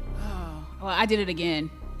 Oh, well, I did it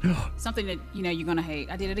again. Something that you're gonna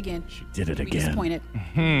hate. I did it again. She did it Be again. Disappointed.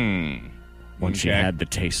 Once she had the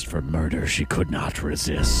taste for murder, she could not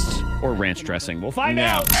resist. Or ranch dressing. We'll find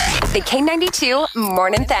out. The K92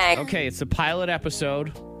 Morning Thang. Okay, it's the pilot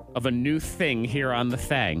episode of a new thing here on the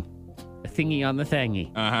Thang. A thingy on the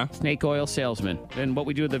thangy. Snake Oil Salesman. And what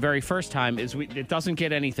we do the very first time is it doesn't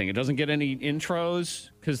get anything. It doesn't get any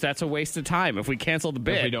intros because that's a waste of time. If we cancel the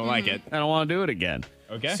bid, If we don't like it. I don't want to do it again.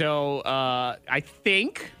 Okay. So I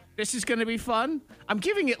think this is going to be fun. I'm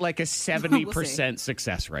giving it like a 70%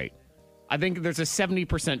 success rate. I think there's a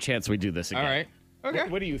 70% chance we do this again. All right. Okay.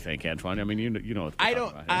 What do you think, Antoine? I mean, you know what I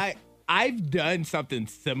don't. I've done something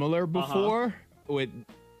similar before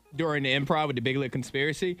during the improv with the Big Lit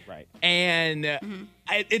Conspiracy, right? And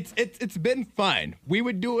it's been fun. We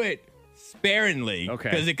would do it sparingly,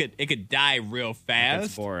 because it could die real fast.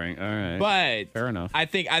 It's boring. All right, but fair enough. I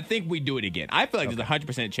think we do it again. I feel like there's a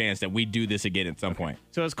 100% chance that we do this again at some point.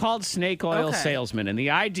 So it's called Snake Oil Salesman, and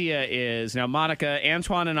the idea is now, Monica,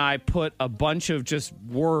 Antoine, and I put a bunch of just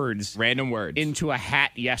random words, into a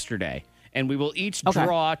hat yesterday, and we will each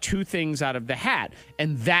draw two things out of the hat,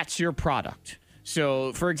 and that's your product.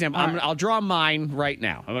 So, for example, I'll draw mine right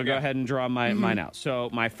now. I'm gonna go ahead and draw mine out. So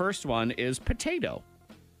my first one is potato.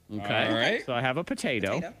 Okay. All right. So I have a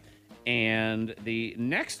potato. And the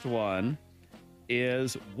next one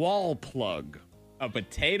is wall plug. A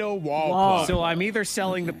potato wall plug. So I'm either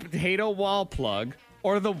selling the potato wall plug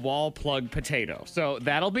or the wall plug potato. So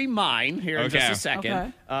that'll be mine here in just a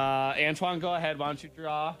second. Antoine, go ahead. Why don't you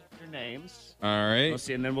draw your names? All right. We'll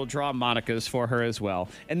see, and then we'll draw Monica's for her as well.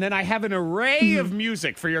 And then I have an array of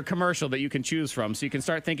music for your commercial that you can choose from. So you can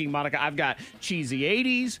start thinking, Monica, I've got cheesy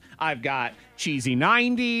 80s, I've got cheesy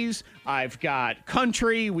 90s, I've got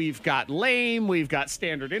country, we've got lame, we've got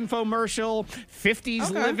standard infomercial,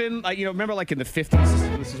 50s living. Remember like in the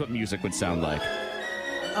 50s, this is what music would sound like.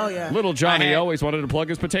 Oh, yeah. Little Johnny always wanted to plug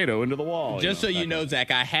his potato into the wall. Just so you know,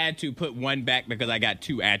 Zach, I had to put one back because I got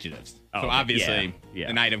two adjectives. So obviously,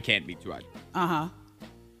 an item can't be two adjectives. Uh-huh.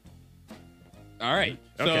 All right.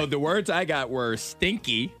 So the words I got were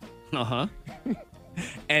stinky.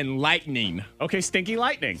 And lightning. Okay, stinky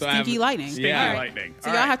lightning. Stinky lightning. Stinky lightning.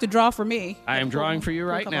 So y'all have to draw for me. I am drawing for you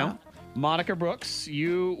right now. Monica Brooks,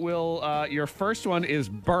 you will, your first one is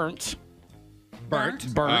burnt.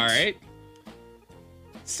 Burnt. All right.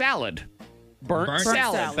 Salad. Burnt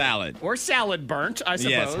salad. Or salad burnt, I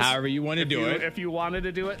suppose. Yes, however you want to do it. If you wanted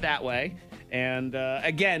to do it that way. And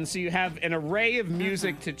again, so you have an array of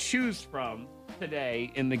music to choose from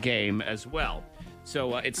today in the game as well.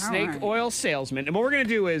 So it's Snake Oil Salesman. And what we're going to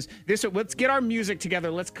do is let's get our music together.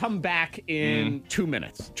 Let's come back in 2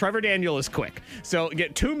 minutes. Trevor Daniel is quick. So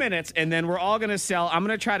get 2 minutes, and then we're all going to I'm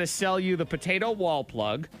going to try to sell you the potato wall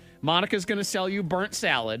plug. Monica's going to sell you burnt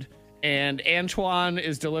salad. And Antoine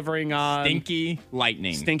is delivering on Stinky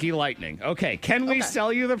Lightning. Stinky Lightning. Okay, can we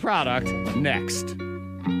sell you the product next?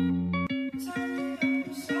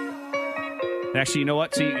 Actually, you know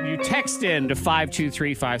what? So you text in to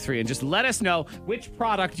 52353 and just let us know which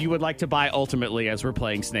product you would like to buy ultimately as we're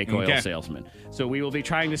playing Snake Oil Salesman. So we will be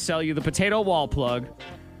trying to sell you the potato wall plug,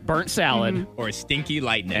 burnt salad, or Stinky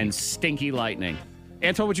Lightning. And Stinky Lightning.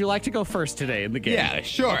 Antoine, would you like to go first today in the game? Yeah,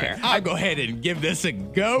 sure. Okay. I'll go ahead and give this a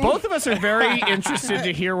go. Both of us are very interested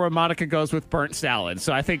to hear where Monica goes with burnt salad.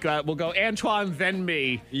 So I think we'll go Antoine, then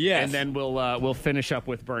me. Yes. And then we'll finish up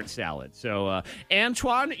with burnt salad. So,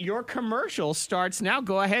 Antoine, your commercial starts now.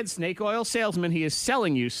 Go ahead, Snake Oil Salesman. He is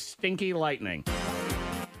selling you Stinky Lightning.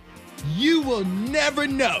 You will never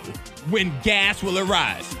know when gas will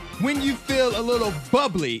arise. When you feel a little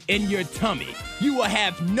bubbly in your tummy, you will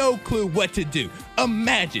have no clue what to do.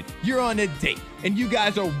 Imagine you're on a date and you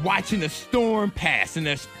guys are watching a storm pass and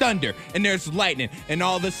there's thunder and there's lightning and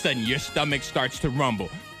all of a sudden your stomach starts to rumble.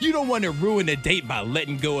 You don't want to ruin a date by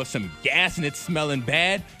letting go of some gas and it's smelling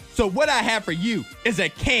bad. So what I have for you is a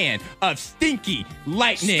can of Stinky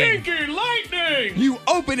Lightning. Stinky Lightning! You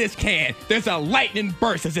open this can, there's a lightning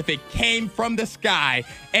burst as if it came from the sky,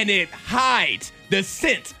 and it hides the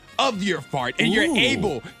scent of your fart, and you're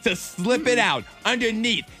able to slip it out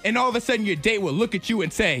underneath, and all of a sudden your date will look at you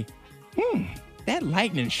and say, that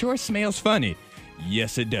lightning sure smells funny.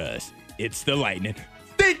 Yes, it does. It's the lightning.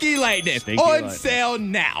 Stinky Lightning on sale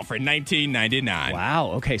now for $19.99.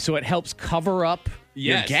 Wow. Okay, so it helps cover up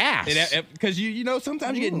your gas. Because you know,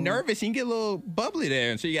 sometimes you get nervous and you get a little bubbly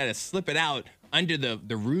there, and so you got to slip it out under the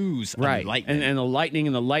ruse of the lightning. And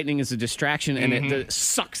the lightning is a distraction, and it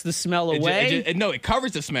sucks the smell away. It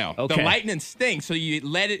covers the smell. Okay. The lightning stinks, so you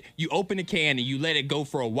open the can and you let it go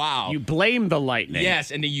for a while. You blame the lightning.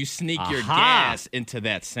 Yes, and then you sneak your gas into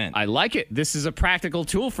that scent. I like it. This is a practical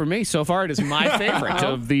tool for me. So far, it is my favorite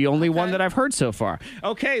of the only one that I've heard so far.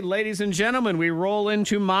 Okay, ladies and gentlemen, we roll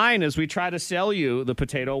into mine as we try to sell you the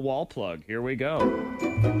potato wall plug. Here we go.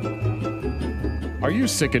 Are you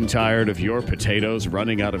sick and tired of your potatoes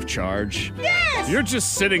running out of charge? Yes! You're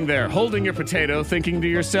just sitting there holding your potato thinking to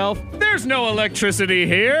yourself, there's no electricity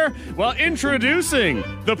here. Well, introducing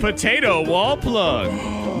the potato wall plug.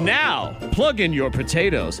 Now, plug in your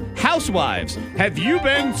potatoes. Housewives, have you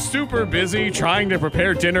been super busy trying to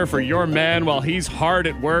prepare dinner for your man while he's hard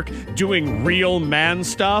at work doing real man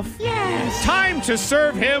stuff? Yes! Time to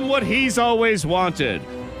serve him what he's always wanted.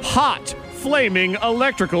 Hot, flaming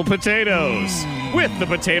electrical potatoes. With the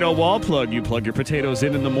potato wall plug, you plug your potatoes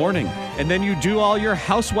in the morning, and then you do all your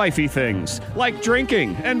housewifey things, like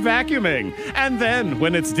drinking and vacuuming. And then,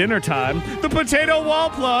 when it's dinner time, the potato wall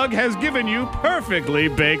plug has given you perfectly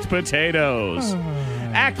baked potatoes.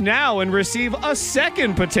 Act now and receive a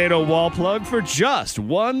second potato wall plug for just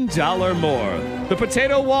 $1 more. The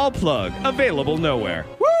potato wall plug, available nowhere.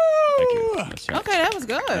 Woo! Thank you. That's right. Okay, that was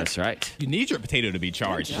good. That's right. You need your potato to be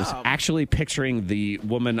charged. I was actually picturing the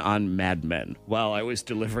woman on Mad Men while I was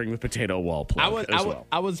delivering the potato wall plug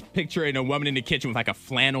I was picturing a woman in the kitchen with like a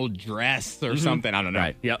flannel dress or something. I don't know.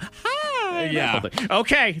 Right. Yep. Hi. Yeah.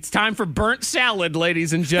 Okay, it's time for burnt salad,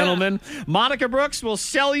 ladies and gentlemen. Monica Brooks will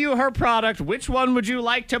sell you her product. Which one would you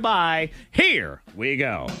like to buy? Here we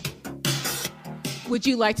go. Would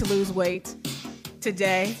you like to lose weight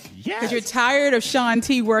today? Yes. Because you're tired of Sean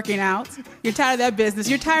T working out. You're tired of that business.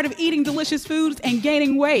 You're tired of eating delicious foods and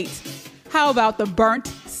gaining weight. How about the burnt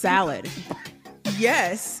salad?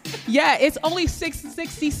 Yes. Yeah, it's only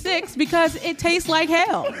 $6.66 because it tastes like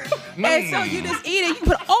hell. And so you just eat it. You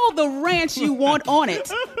put all the ranch you want on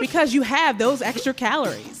it because you have those extra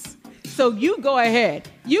calories. So you go ahead.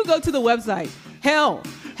 You go to the website,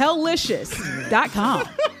 hellicious.com,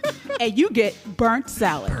 and you get burnt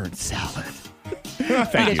salad. Burnt salad.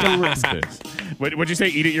 Thank you. What'd you say?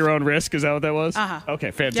 Eat at your own risk? Is that what that was? Uh-huh.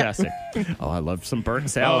 Okay, fantastic. Oh, I love some burnt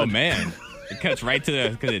salad. Oh, man. It cuts right to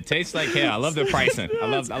because it tastes like hell. I love the pricing. I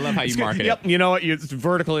love how you market it. Yep. You know what? It's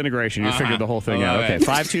vertical integration. You figured the whole thing out. Okay.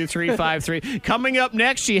 52353. Coming up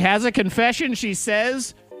next, she has a confession. She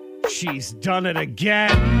says she's done it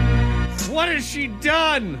again. What has she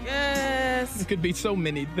done? Yes. It could be so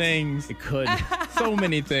many things. It could. So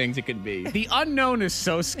many things it could be. The unknown is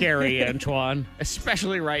so scary, Antoine,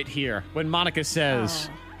 especially right here when Monica says,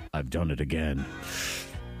 I've done it again.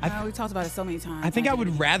 We talked about it so many times. I think I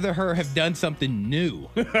would rather her have done something new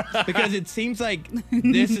because it seems like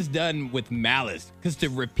this is done with malice. Because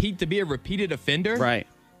to be a repeated offender, right?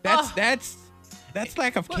 That's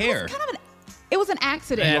lack of care. It was kind of It was an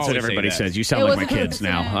accident. That's what always say everybody that. says. You sound It like was my an kids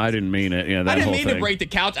now. accident. I didn't mean it. Yeah, that I didn't whole mean thing. to break the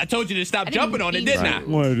couch. I told you to stop jumping on it, mean didn't I? to.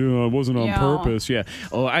 Well, it wasn't on Yeah. purpose. Yeah.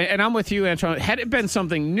 Oh, and I'm with you, Antoine. Had it been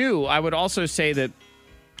something new, I would also say that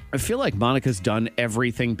I feel like Monica's done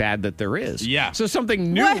everything bad that there is. Yeah. So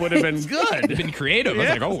something new would have been good. Been creative. I was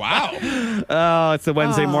like, oh, wow. Oh, it's the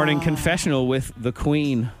Wednesday morning confessional with the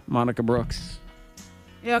Queen, Monica Brooks.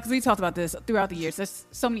 Yeah, because we talked about this throughout the years. There's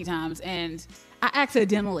so many times, and I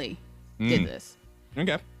accidentally did this.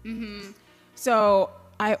 Okay. So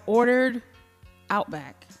I ordered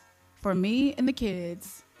Outback for me and the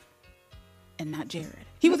kids, and not Jared.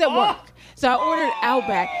 He was at work, so I ordered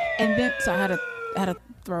Outback, and then so I had to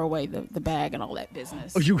throw away the bag and all that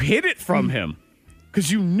business. Oh, you hid it from him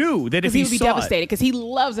because you knew that if Because he he would be saw devastated because he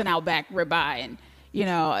loves an Outback ribeye, and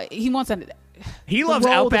he wants a. He the loves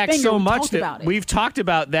roll, the Outback finger, so we much talked that about it. we've talked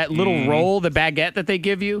about that little roll, the baguette that they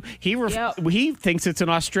give you. Yep. He thinks it's an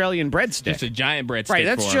Australian breadstick. Just a giant breadstick. Right,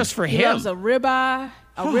 that's for just him. for He him. loves a ribeye,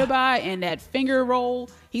 and that finger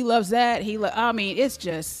roll. He loves that. I mean, it's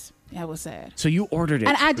just that was sad. So you ordered it.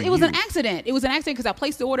 And for it was you. an accident. It was an accident because I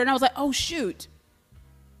placed the order and I was like, oh shoot.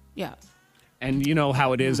 Yeah. And you know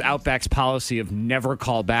how it is, Outback's policy of never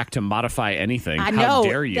call back to modify anything. I How know.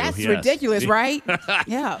 dare you? That's Yes. ridiculous, right?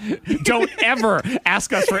 Yeah. Don't ever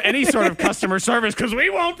ask us for any sort of customer service because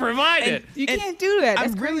we won't provide it. You can't do that.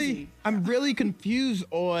 That's crazy. I'm really confused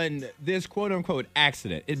on this quote unquote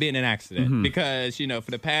accident, it being an accident, because,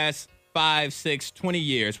 for the past 5, 6, 20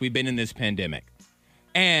 years, we've been in this pandemic.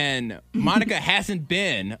 And Monica hasn't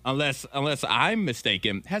been, unless I'm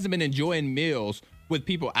mistaken, hasn't been enjoying meals with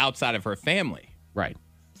people outside of her family. Right.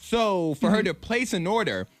 So for her to place an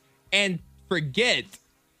order and forget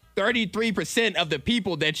 33% of the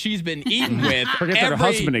people that she's been eating with, Forget that her every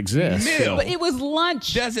husband exists. meal But it was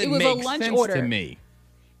lunch. doesn't it was make a lunch sense order to me.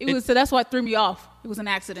 It was so that's why it threw me off. It was an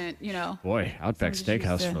accident, Boy, Outback Somebody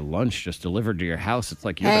Steakhouse just, for lunch just delivered to your house. It's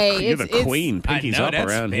like you're Hey, the it's- queen. I Pinkies know, up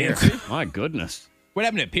that's around fancy. here. My goodness. What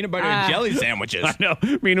happened to peanut butter and jelly sandwiches? I know.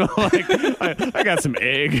 Meanwhile, I got some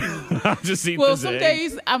egg. I'll just eat Well, this some egg.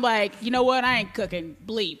 days I'm like, you know what? I ain't cooking.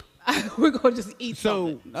 Bleep. We're gonna just eat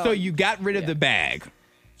So something. Oh. so you got rid of the bag.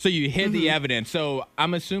 So you hid the evidence. So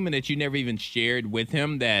I'm assuming that you never even shared with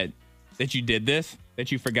him that you did this,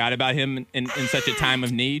 that you forgot about him in such a time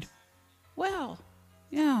of need. Well,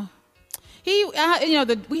 yeah. He,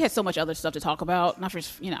 we had so much other stuff to talk about. Not for,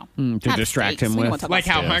 to not distract steaks. him We don't with. wanna talk Like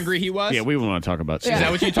about how hungry he was? Yeah, we want to talk about Is that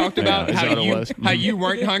what you talked about? Yeah, is that what it was? How you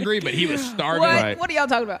weren't hungry, but he was starving? What? Right. What are y'all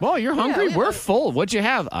talking about? Well, you're hungry. Yeah, We're full. What'd you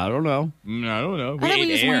have? I don't know. I don't know. I think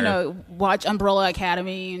we ate just air. want to watch Umbrella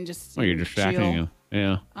Academy and just. Well, you're distracting chill. you.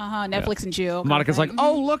 Yeah. Netflix and chill. Monica's like,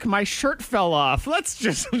 oh, look, my shirt fell off. Let's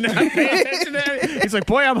just not pay attention to it. He's like,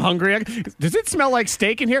 boy, I'm hungry. Does it smell like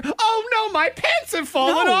steak in here? Oh, no, my pants have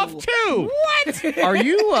fallen No. off, too. What?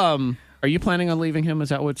 Are you planning on leaving him? Is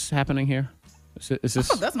that what's happening here? Is this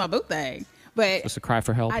Oh, that's my boot thing. But just a cry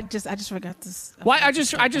for help? I just forgot this. Why? I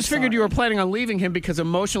just figured you were planning on leaving him because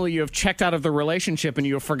emotionally you have checked out of the relationship and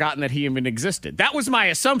you have forgotten that he even existed. That was my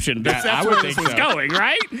assumption. That's I would where this think was so. going,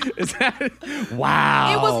 right? Is that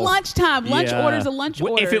wow? It was lunchtime. Lunch Yeah. order's a lunch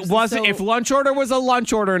order. If it wasn't, so- if lunch order was a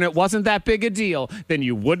lunch order and it wasn't that big a deal, then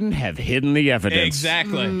you wouldn't have hidden the evidence.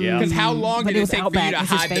 Exactly. Yeah. Because how long But did it it was take for you Outback. to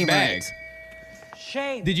It's his hide the favorite. bag?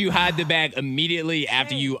 Did you hide the bag immediately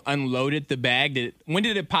after you unloaded the bag? When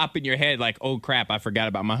did it pop in your head like, oh crap, I forgot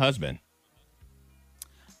about my husband?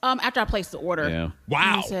 After I placed the order. Yeah.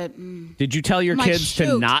 Wow. I said, Did you tell your I'm like, kids to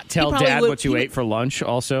shoot. not He tell probably Dad would- what you he ate would- for lunch?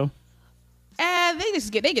 Also.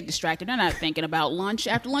 they get distracted. They're not thinking about lunch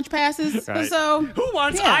after lunch passes. Right. So Who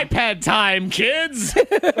wants yeah. iPad time, kids?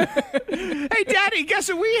 Hey, Daddy, guess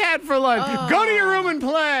what we had for lunch? Go to your room and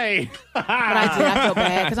play. But I felt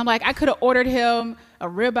bad because I'm like, I could have ordered him a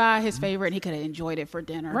ribeye, his favorite, and he could have enjoyed it for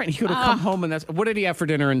dinner. Right, he could have come home and what did he have for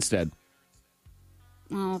dinner instead?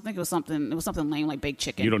 I think it was something lame like baked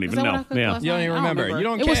chicken. You don't Is even that what know. I cooked Yeah. last You don't night? even I remember. You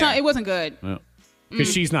don't it was care. not, it wasn't good. Because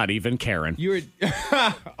she's not even Karen. You were.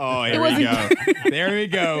 Oh, here we wasn't go. There we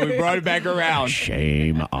go. We brought it back around.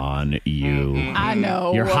 Shame on you. I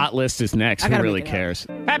know. Your hot list is next. I Who gotta really make it up. cares?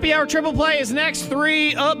 Happy Hour Triple Play is next.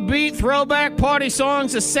 3 upbeat throwback party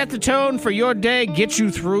songs to set the tone for your day, get you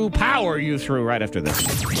through, power you through right after this.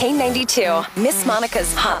 K92, Miss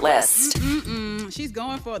Monica's Hot List. She's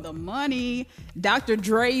going for the money. Dr.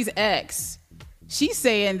 Dre's ex. She's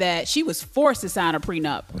saying that she was forced to sign a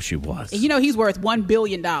prenup. Oh, she was. And you know he's worth $1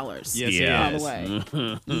 billion. Yes, Yeah. By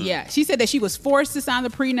the way. Yeah. She said that she was forced to sign the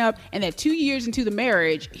prenup and that 2 years into the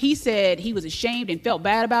marriage, he said he was ashamed and felt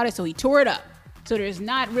bad about it, so he tore it up. So there's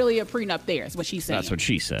not really a prenup there, is what she's saying. That's what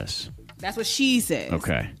she says. That's what she says.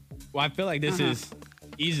 Okay. Well, I feel like this is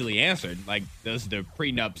easily answered. Like, does the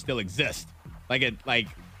prenup still exist?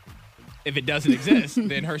 If it doesn't exist,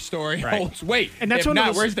 then her story holds weight. And that's if one not,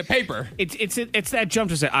 of those, where's the paper? It's that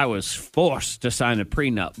jump to say I was forced to sign a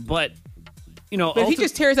prenup, but But he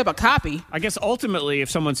just tears up a copy. I guess ultimately, if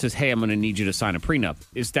someone says, "Hey, I'm going to need you to sign a prenup,"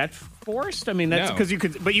 is that forced? I mean, that's because you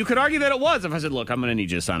could argue that it was. If I said, "Look, I'm going to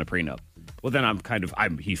need you to sign a prenup," well, then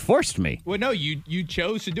he forced me. Well, no, you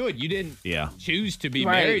chose to do it. You didn't choose to be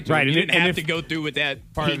Right. married to Right, him. You and didn't have if to go through with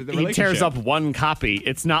that part of the He relationship. tears up one copy.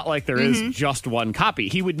 It's not like there is just one copy.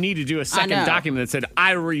 He would need to do a second document that said,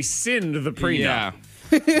 "I rescind the prenup."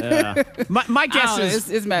 Yeah. My guess is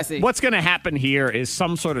it's messy. What's going to happen here is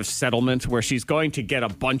some sort of settlement where she's going to get a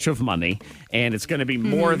bunch of money, and it's going to be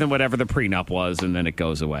more than whatever the prenup was, and then it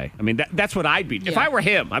goes away. I mean, that's what I'd be. If I were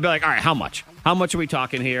him, I'd be like, all right, how much? How much are we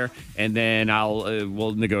talking here? And then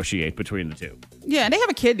we'll negotiate between the two. Yeah, and they have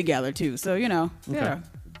a kid together, too. So,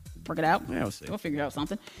 work it out. Yeah, we'll see. We'll figure out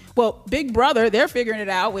something. Well, Big Brother, they're figuring it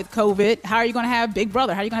out with COVID. How are you going to have Big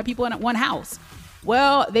Brother? How are you going to have people in one house?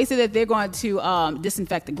 Well, they said that they're going to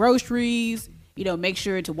disinfect the groceries, make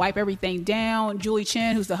sure to wipe everything down. Julie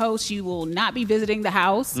Chen, who's the host, she will not be visiting the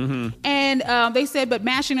house. And they said, but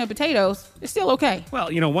mashing of potatoes is still okay. Well,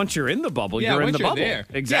 once you're in the bubble, you're in the bubble. There.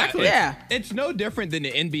 Exactly. Yeah. It's no different than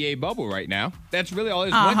the NBA bubble right now. That's really all it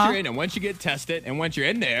is. Once you're in and once you get tested and once you're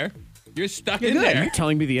in there, you're stuck in there. Are you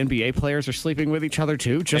telling me the NBA players are sleeping with each other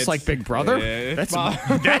too, just like Big Brother? That's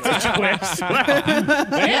a twist.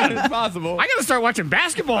 It's possible. I got to start watching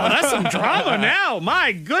basketball. That's some drama now.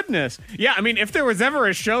 My goodness. Yeah, I mean, if there was ever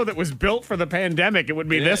a show that was built for the pandemic, it would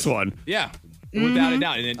be this one. Yeah. Without a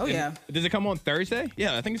doubt. And does it come on Thursday?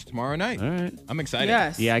 Yeah, I think it's tomorrow night. All right. I'm excited.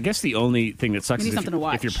 Yes. Yeah, I guess the only thing that sucks We need is something to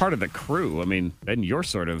watch. if you're part of the crew, I mean, then you're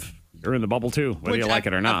in the bubble too, whether you like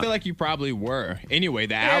it or not. I feel like you probably were. Anyway,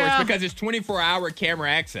 the hours, because it's 24-hour camera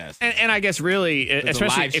access. And I guess really,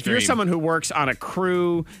 especially if you're someone who works on a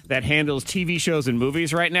crew that handles TV shows and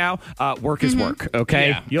movies right now, work is work, okay?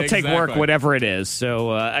 Yeah, You'll take work, exactly. whatever it is. So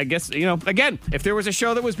I guess, again, if there was a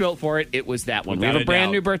show that was built for it, it was that one. We have a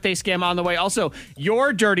brand new birthday scam on the way. Also,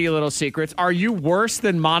 your dirty little secrets. Are you worse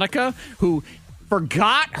than Monica, who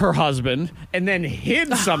forgot her husband and then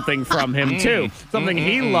hid something from him too, something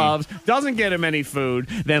he loves, doesn't get him any food,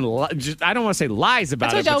 then I don't want to say lies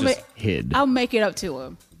about it, but just hid. I'll make it up to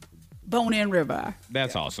him. Bone-in ribeye.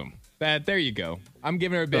 That's awesome. There you go. I'm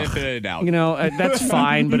giving her a benefit of the doubt. That's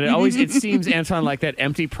fine, but it seems, Anton, like that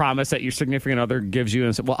empty promise that your significant other gives you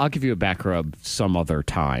and says, well, I'll give you a back rub some other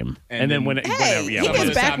time. And then whenever he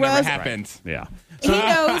gets back never rubs. happens. Yeah. He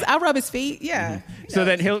knows. I'll rub his feet. Yeah. So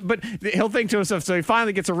then he'll think to himself, so he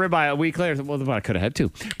finally gets a ribeye a week later. Well, I could have had two.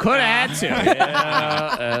 Could have had two.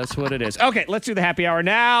 Yeah, that's what it is. Okay, let's do the happy hour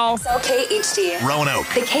now. It's okay, HD. Roanoke.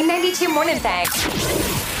 The K92 Morning Thang.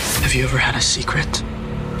 Have you ever had a secret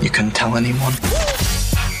you couldn't tell anyone?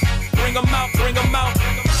 Bring 'em out, bring 'em out.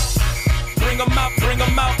 Bring 'em out, bring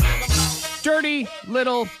 'em out. Dirty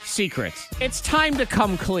little secrets. It's time to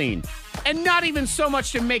come clean. And not even so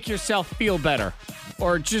much to make yourself feel better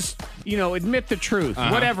or just, admit the truth,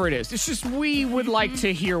 whatever it is. It's just we would like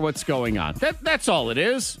to hear what's going on. That's all it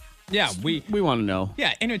is. Yeah, we want to know.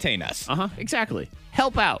 Yeah, entertain us. Exactly.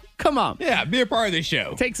 Help out. Come on. Yeah, be a part of the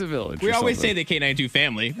show. Takes a village. We always say the K92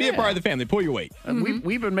 family. Be a part of the family. Pull your weight.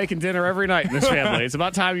 We've been making dinner every night in this family. It's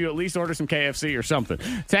about time you at least order some KFC or something.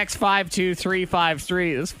 Text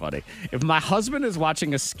 52353. This is funny. If my husband is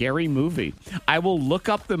watching a scary movie, I will look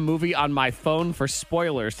up the movie on my phone for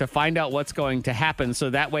spoilers to find out what's going to happen, so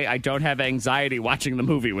that way I don't have anxiety watching the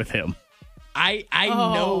movie with him. I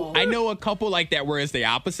know a couple like that where it's the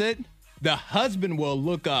opposite. The husband will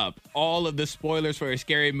look up all of the spoilers for a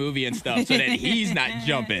scary movie and stuff so that he's not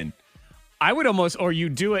jumping. I would almost, or you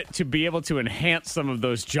do it to be able to enhance some of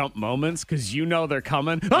those jump moments because they're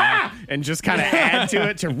coming, and just kind of add to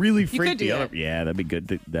it to really freak the other. Yeah, that'd be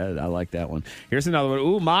good. I like that one. Here's another one.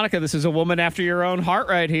 Ooh, Monica, this is a woman after your own heart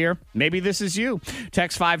right here. Maybe this is you.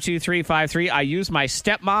 Text 52353. I use my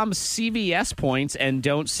stepmom's CVS points and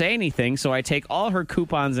don't say anything, so I take all her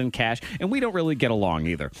coupons in cash, and we don't really get along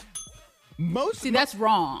either. That's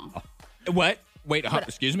wrong. What? Wait,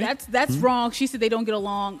 excuse me? That's wrong. She said they don't get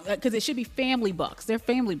along because it should be family bucks. They're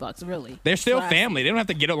family bucks, really. They're still family. They don't have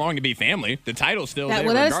to get along to be family. The title's still there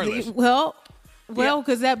regardless.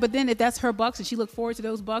 Because but then if that's her bucks and she looked forward to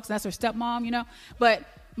those bucks, that's her stepmom, But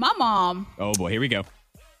my mom. Oh boy, here we go.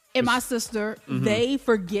 And my sister, they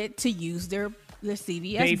forget to use their the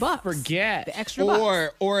CVS They bucks. forget. The extra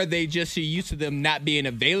bucks. Or they just are used to them not being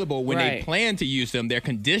available when they Right. plan to use them. They're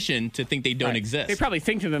conditioned to think they don't Right. exist. They probably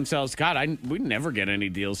think to themselves, God, we never get any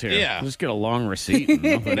deals here. Yeah. Just get a long receipt and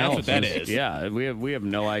nothing That's else. what that is. Yeah, we have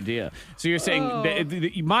no idea. So you're saying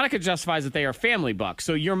Monica justifies that they are family bucks.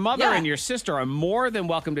 So your mother Yeah. and your sister are more than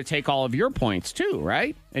welcome to take all of your points too,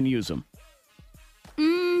 right? And use them.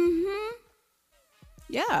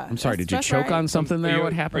 Yeah. I'm sorry, did you that's choke right. on something there? you-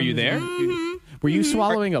 What happened? are you there? Were you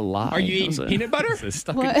swallowing a lie? Are you eating peanut butter?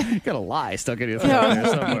 What? Got a lie stuck in your throat Yeah, there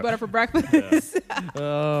somewhere. peanut butter for breakfast.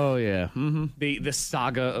 Oh yeah, the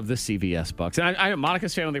saga of the CVS bucks. And I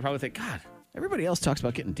Monica's family, they probably think, God, everybody else talks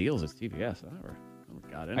about getting deals at CVS. I never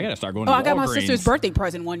got it. I got to start going Oh, to I got my Walgreens, sister's birthday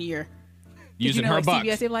present one year. using You know, her like bucks.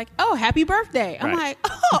 CVS, they were like, "Oh, happy birthday!" I'm Right.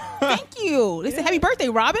 like, "Oh, thank you." They said, "Happy birthday,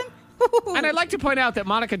 Robin." And I'd like to point out that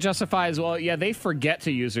Monica justifies, well, yeah, they forget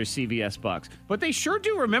to use their CVS bucks, but they sure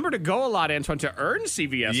do remember to go a lot, Antoine, to earn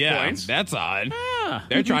CVS Yeah, points. that's odd. Yeah.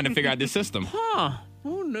 They're trying to figure out this system. Huh.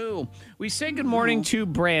 Who knew? We say good morning to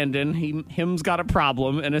Brandon. Him's got a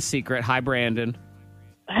problem and a secret. Hi, Brandon.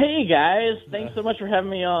 Hey, guys. Thanks so much for having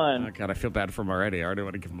me on. Oh, God, I feel bad for him already. I already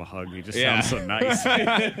want to give him a hug. He just Yeah. sounds so nice.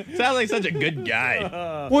 Sounds like such a good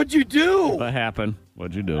guy. What'd you do? What happened?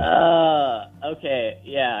 What'd you do? Okay.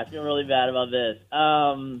 Yeah, I feel really bad about this.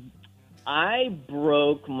 I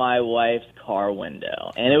broke my wife's car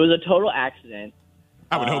window, and it was a total accident.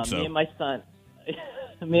 I would hope so. Me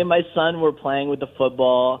and my son were playing with the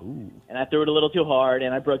football, and I threw it a little too hard,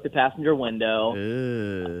 and I broke the passenger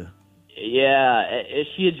window. Yeah,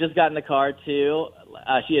 she had just gotten the car too.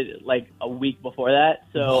 She had like a week before that.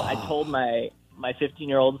 So I told my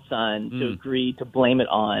 15-year-old son to agree to blame it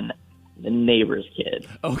on the neighbor's kid.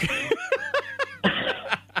 Okay.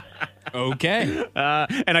 Okay.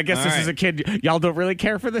 And I guess All this right. is a kid. Y'all don't really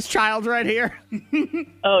care for this child right here?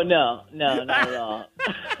 Oh no, not at all.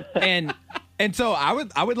 And so I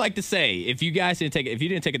would like to say, if you didn't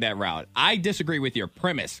take it that route, I disagree with your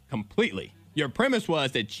premise completely. Your premise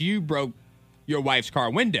was that you broke your wife's car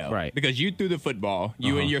window, Right. Because you threw the football.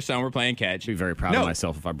 You and your son were playing catch. I'd be very proud of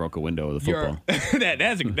myself if I broke a window with a football.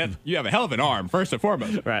 That's you have a hell of an arm, first and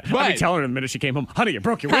foremost. Right. But I'd be telling her the minute she came home, honey, you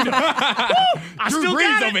broke your window. I Drew still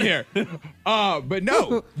Brees got it. over here. But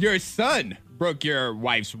no, your son broke your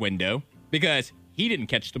wife's window because he didn't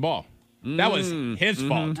catch the ball. That was his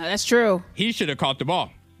fault. That's true. He should have caught the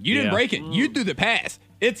ball. You didn't Yeah. break it. You threw the pass.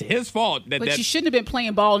 It's his fault. But you shouldn't have been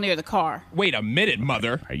playing ball near the car. Wait a minute,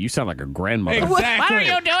 mother. Hey, you sound like a grandmother. Exactly. What are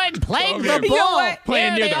you doing? Playing Okay. the You know ball. what?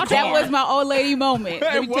 Playing near the That car. was my old lady moment.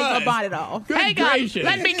 Let me take my was. bonnet off. Good Hey, guys, gracious.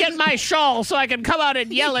 let me get my shawl so I can come out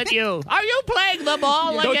and yell at you. Are you playing the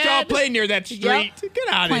ball Don't again? y'all play near that street. Yep. Get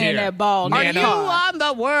out of Playing here. that ball Are near the you car. on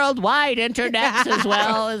the worldwide internet as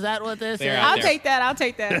well? Is that what this They're is? out I'll there. take that. I'll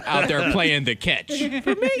take that. Out there playing the catch. For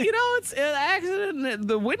me, it's an accident.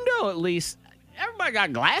 The window, at least. Everybody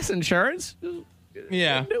got glass insurance.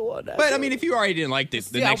 Yeah. Do one, that's But I it. mean, if you already didn't like the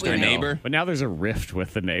Still next door window. neighbor, But now there's a rift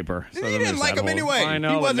with the neighbor. You then didn't there's like that him whole- anyway. I know.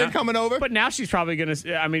 He and wasn't now- coming over. But now she's probably going to,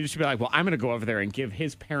 she'll be like, well, I'm going to go over there and give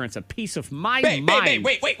his parents a piece of my mind.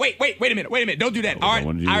 wait a minute. Don't do that. Oh, All I right,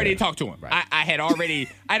 wanna do I already that. talked to him. Right.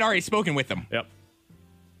 I'd already spoken with him. Yep.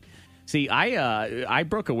 See, I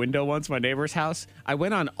broke a window once in my neighbor's house. I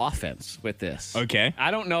went on offense with this. Okay.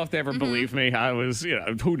 I don't know if they ever believed me. I was,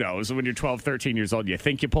 who knows? When you're 12, 13 years old, you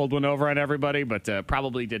think you pulled one over on everybody, but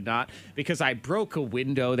probably did not. Because I broke a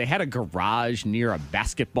window. They had a garage near a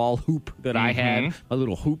basketball hoop that I had, a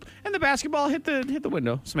little hoop, and the basketball hit the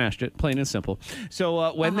window, smashed it, plain and simple.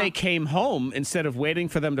 So when they came home, instead of waiting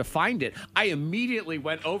for them to find it, I immediately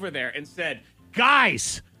went over there and said,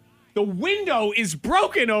 guys, the window is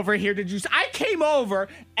broken over here. I came over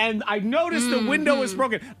and I noticed the window was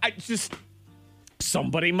broken.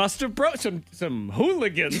 Somebody must have some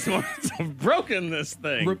hooligans must have broken this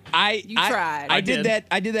thing. You tried. I did that.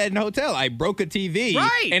 I did that in a hotel. I broke a TV,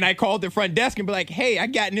 Right. and I called the front desk and be like, "Hey, I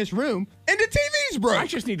got in this room, and the TV's broke." I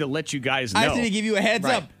just need to let you guys know. I just need to give you a heads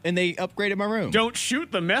Right. up, and they upgraded my room. Don't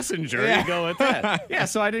shoot the messenger. Yeah. You go with that. Yeah,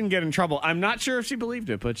 so I didn't get in trouble. I'm not sure if she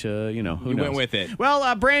believed it, but who You knows? went with it.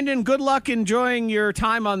 Well, Brandon, good luck enjoying your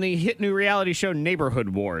time on the hit new reality show Neighborhood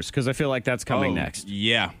Wars, because I feel like that's coming next.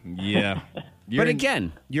 Yeah. But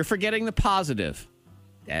again, you're forgetting the positive.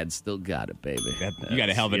 Dad still got it, baby. You got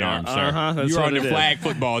a hell of an arm, sir. That's You're what on the it is. flag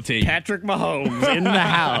football team. Patrick Mahomes in the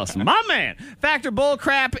house. My man. Factor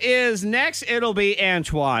Bullcrap is next. It'll be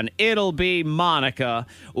Antoine. It'll be Monica.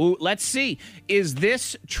 Ooh, let's see. Is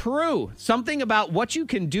this true? Something about what you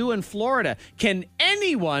can do in Florida. Can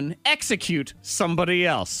anyone execute somebody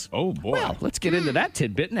else? Oh, boy. Well, let's get into that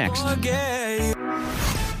tidbit next.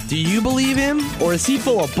 Do you believe him, or is he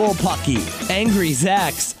full of bullpucky? Angry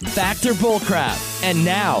Zach's Factor Bullcrap. And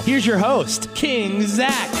now, here's your host, King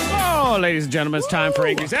Zach. Oh, ladies and gentlemen, it's time for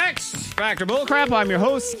Angry Zach's Factor Bullcrap. I'm your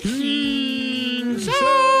host, King Zach.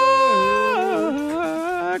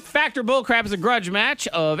 Factor Bullcrap is a grudge match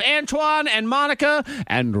of Antoine and Monica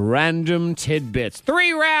and random tidbits.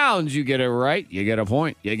 3 rounds. You get it right, you get a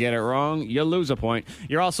point. You get it wrong, you lose a point.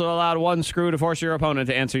 You're also allowed 1 screw to force your opponent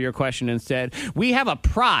to answer your question instead. We have a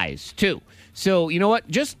prize, too. So, you know what?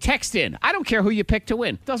 Just text in. I don't care who you pick to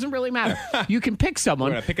win. Doesn't really matter. You can pick someone.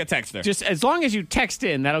 We're gonna pick a texter. Just as long as you text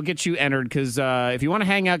in, that'll get you entered. Because if you want to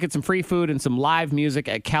hang out, get some free food and some live music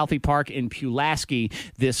at Calfee Park in Pulaski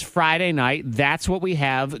this Friday night. That's what we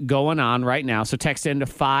have going on right now. So text in to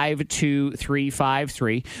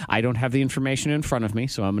 52353. I don't have the information in front of me,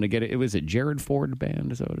 so I'm going to get it. It was a Jared Ford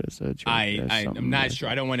Band. Is that what it is? I'm not sure.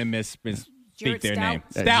 I don't want to misspeak their Stout? name.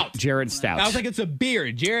 Stout. Jared Stout. I was like, it's a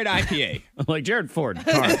beer. Jared IPA. Like Jared Ford.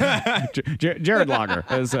 Jared Lager.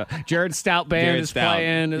 Jared Stout Band Jared is Stout.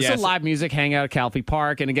 playing. It's Yes. a live music hangout at Calfee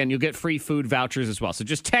Park. And again, you'll get free food vouchers as well. So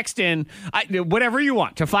just text in whatever you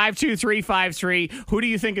want to 52353. Who do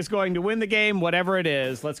you think is going to win the game? Whatever it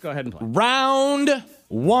is, let's go ahead and play. Round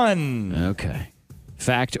 1. Okay.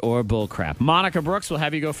 Fact or bullcrap? Monica Brooks will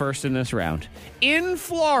have you go first in this round. In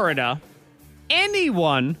Florida,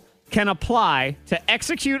 anyone can apply to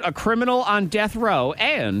execute a criminal on death row,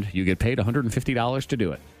 and you get paid $150 to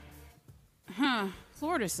do it.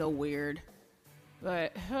 Florida's so weird.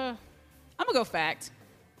 But I'm going to go fact.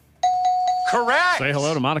 Correct. Say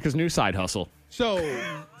hello to Monica's new side hustle. So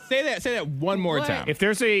say that one more time. If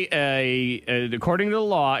there's according to the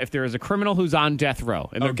law, if there is a criminal who's on death row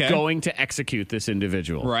and they're going to execute this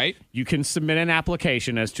individual, right? You can submit an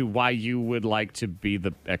application as to why you would like to be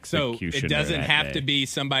the executioner. So it doesn't that have day. to be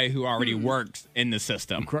somebody who already works in the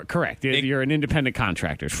system. Correct. You're an independent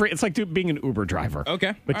contractor. It's like being an Uber driver.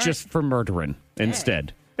 Okay. But All just for murdering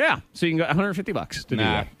instead. Yeah. So you can go $150 to do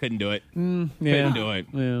that. Couldn't do it. Yeah. Couldn't do it.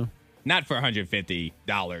 Yeah. Not for $150. Maybe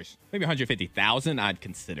 $150,000. I'd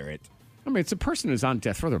consider it. I mean, it's a person who's on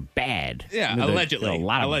death row. They're bad. Yeah, You know, allegedly. a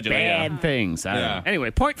lot of Allegedly, bad yeah. things. I don't Yeah. know. Anyway,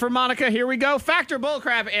 point for Monica. Here we go. Factor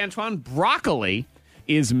bullcrap, Antoine. Broccoli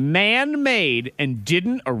is man-made and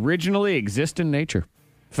didn't originally exist in nature.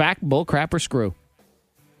 Fact, bullcrap, or screw?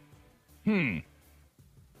 Is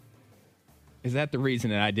that the reason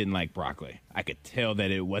that I didn't like broccoli? I could tell that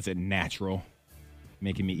it wasn't natural,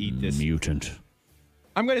 making me eat this. Mutant.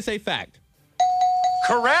 I'm going to say fact.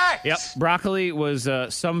 Correct. Yep. Broccoli was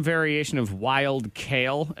some variation of wild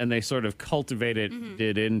kale, and they sort of cultivated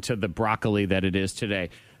it into the broccoli that it is today.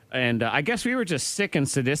 And I guess we were just sick and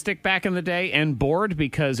sadistic back in the day and bored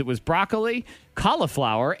because it was broccoli,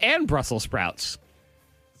 cauliflower, and Brussels sprouts.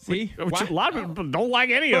 See? Which a lot of people don't like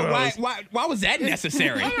any of those. Why was that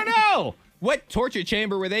necessary? I don't know. What torture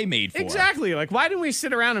chamber were they made for? Exactly. Like, why didn't we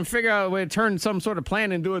sit around and figure out a way to turn some sort of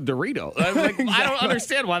plan into a Dorito? I don't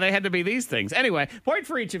understand why they had to be these things. Anyway, point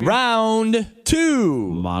for each of you. Round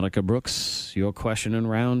 2. Monica Brooks, your question in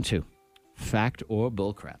round 2. Fact or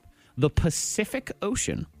bullcrap? The Pacific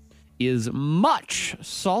Ocean is much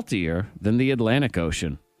saltier than the Atlantic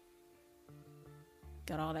Ocean.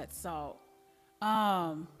 Got all that salt.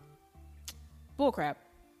 Bullcrap.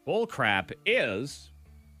 Bullcrap is...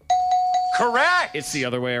 Correct. It's the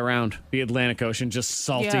other way around. The Atlantic Ocean, just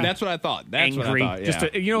salty. Yeah. That's what I thought. That's angry. what I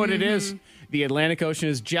thought. Yeah. You know what it is? The Atlantic Ocean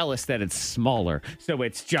is jealous that it's smaller, so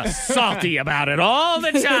it's just salty about it all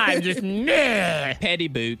the time. Just petty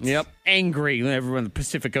boots. Yep, angry. Everyone, the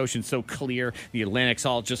Pacific Ocean's so clear. The Atlantic's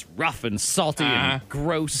all just rough and salty and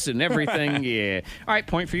gross and everything. Yeah. All right,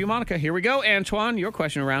 point for you, Monica. Here we go, Antoine. Your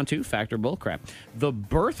question in round 2. Fact or bullcrap? The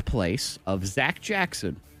birthplace of Zach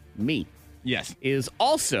Jackson, me. Yes. Is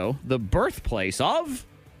also the birthplace of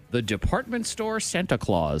the department store Santa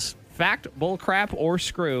Claus. Fact, bullcrap, or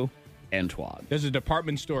screw, Antoine. There's a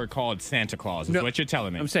department store called Santa Claus, is what you're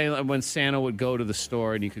telling me. I'm saying like when Santa would go to the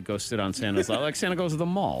store and you could go sit on Santa's lap, like Santa goes to the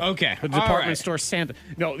mall. Okay. The department store Santa.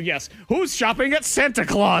 No, yes. Who's shopping at Santa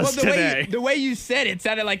Claus today? The way you said it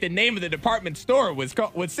sounded like the name of the department store was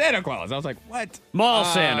Santa Claus. I was like, what? Mall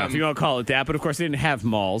Santa, if you want to call it that. But of course, they didn't have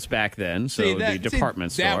malls back then, so the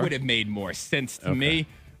department store. That would have made more sense to me.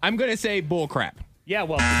 I'm going to say bullcrap. Yeah,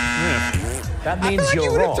 well, that I feel like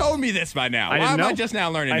you would have told me this by now. Why am I just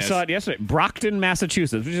now learning this? I saw it yesterday. Brockton,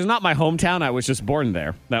 Massachusetts, which is not my hometown. I was just born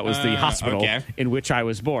there. That was the hospital in which I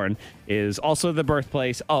was born, is also the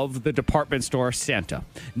birthplace of the department store Santa.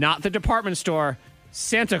 Not the department store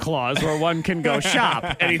Santa Claus where one can go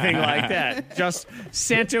shop, anything like that. Just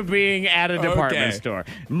Santa being at a department store.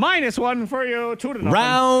 -1 for you, 2-0.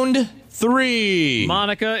 Round 3.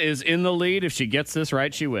 Monica is in the lead. If she gets this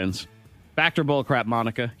right, she wins. Fact or bullcrap,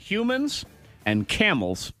 Monica? Humans and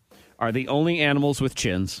camels are the only animals with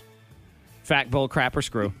chins. Fact, bullcrap, or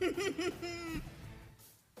screw?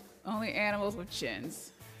 Only animals with chins.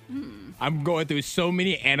 I'm going through so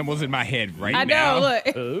many animals in my head right I now. know,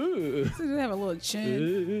 look. Ooh. Does it have a little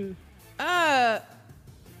chin? That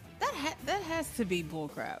has to be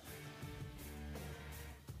bullcrap.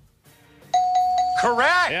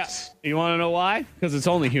 Correct. Yeah. You want to know why? Because it's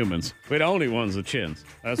only humans. We're the only ones with chins.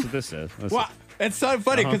 That's what this says. Well, it's so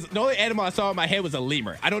funny because the only animal I saw in my head was a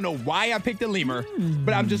lemur. I don't know why I picked a lemur,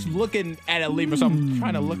 but I'm just looking at a lemur, so I'm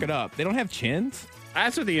trying to look it up. They don't have chins?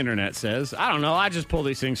 That's what the internet says. I don't know. I just pull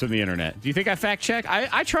these things from the internet. Do you think I fact check?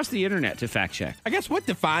 I trust the internet to fact check. I guess what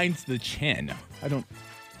defines the chin? I don't.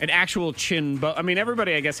 An actual chin bone. I mean,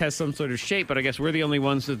 everybody, I guess, has some sort of shape, but I guess we're the only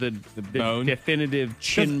ones with the Bone? definitive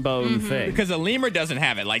chin bone thing. Because a lemur doesn't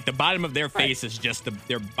have it. Like the bottom of their face is just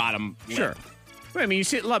their bottom lip. Sure. I mean, you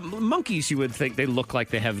see, like, monkeys, you would think they look like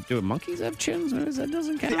they have. Do monkeys have chins? Or that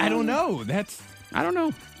doesn't count? I don't know. I don't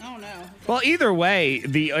know. I don't know. Well, either way,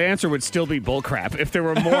 the answer would still be bullcrap if there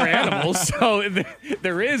were more animals. So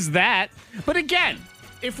there is that. But again,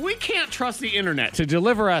 if we can't trust the internet to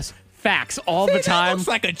deliver us facts all the time, that looks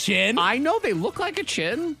like a chin. I know they look like a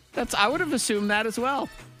chin. I would have assumed that as well.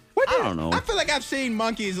 I don't know. I feel like I've seen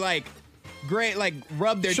monkeys rub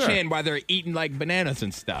their Sure. chin while they're eating like bananas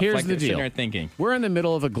and stuff. Here's like the they're sitting deal. there thinking. We're in the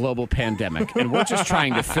middle of a global pandemic, and we're just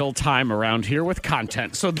trying to fill time around here with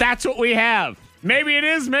content. So that's what we have. Maybe it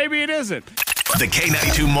is, maybe it isn't. The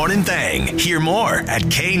K92 Morning Thing. Hear more at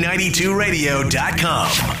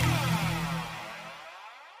K92Radio.com.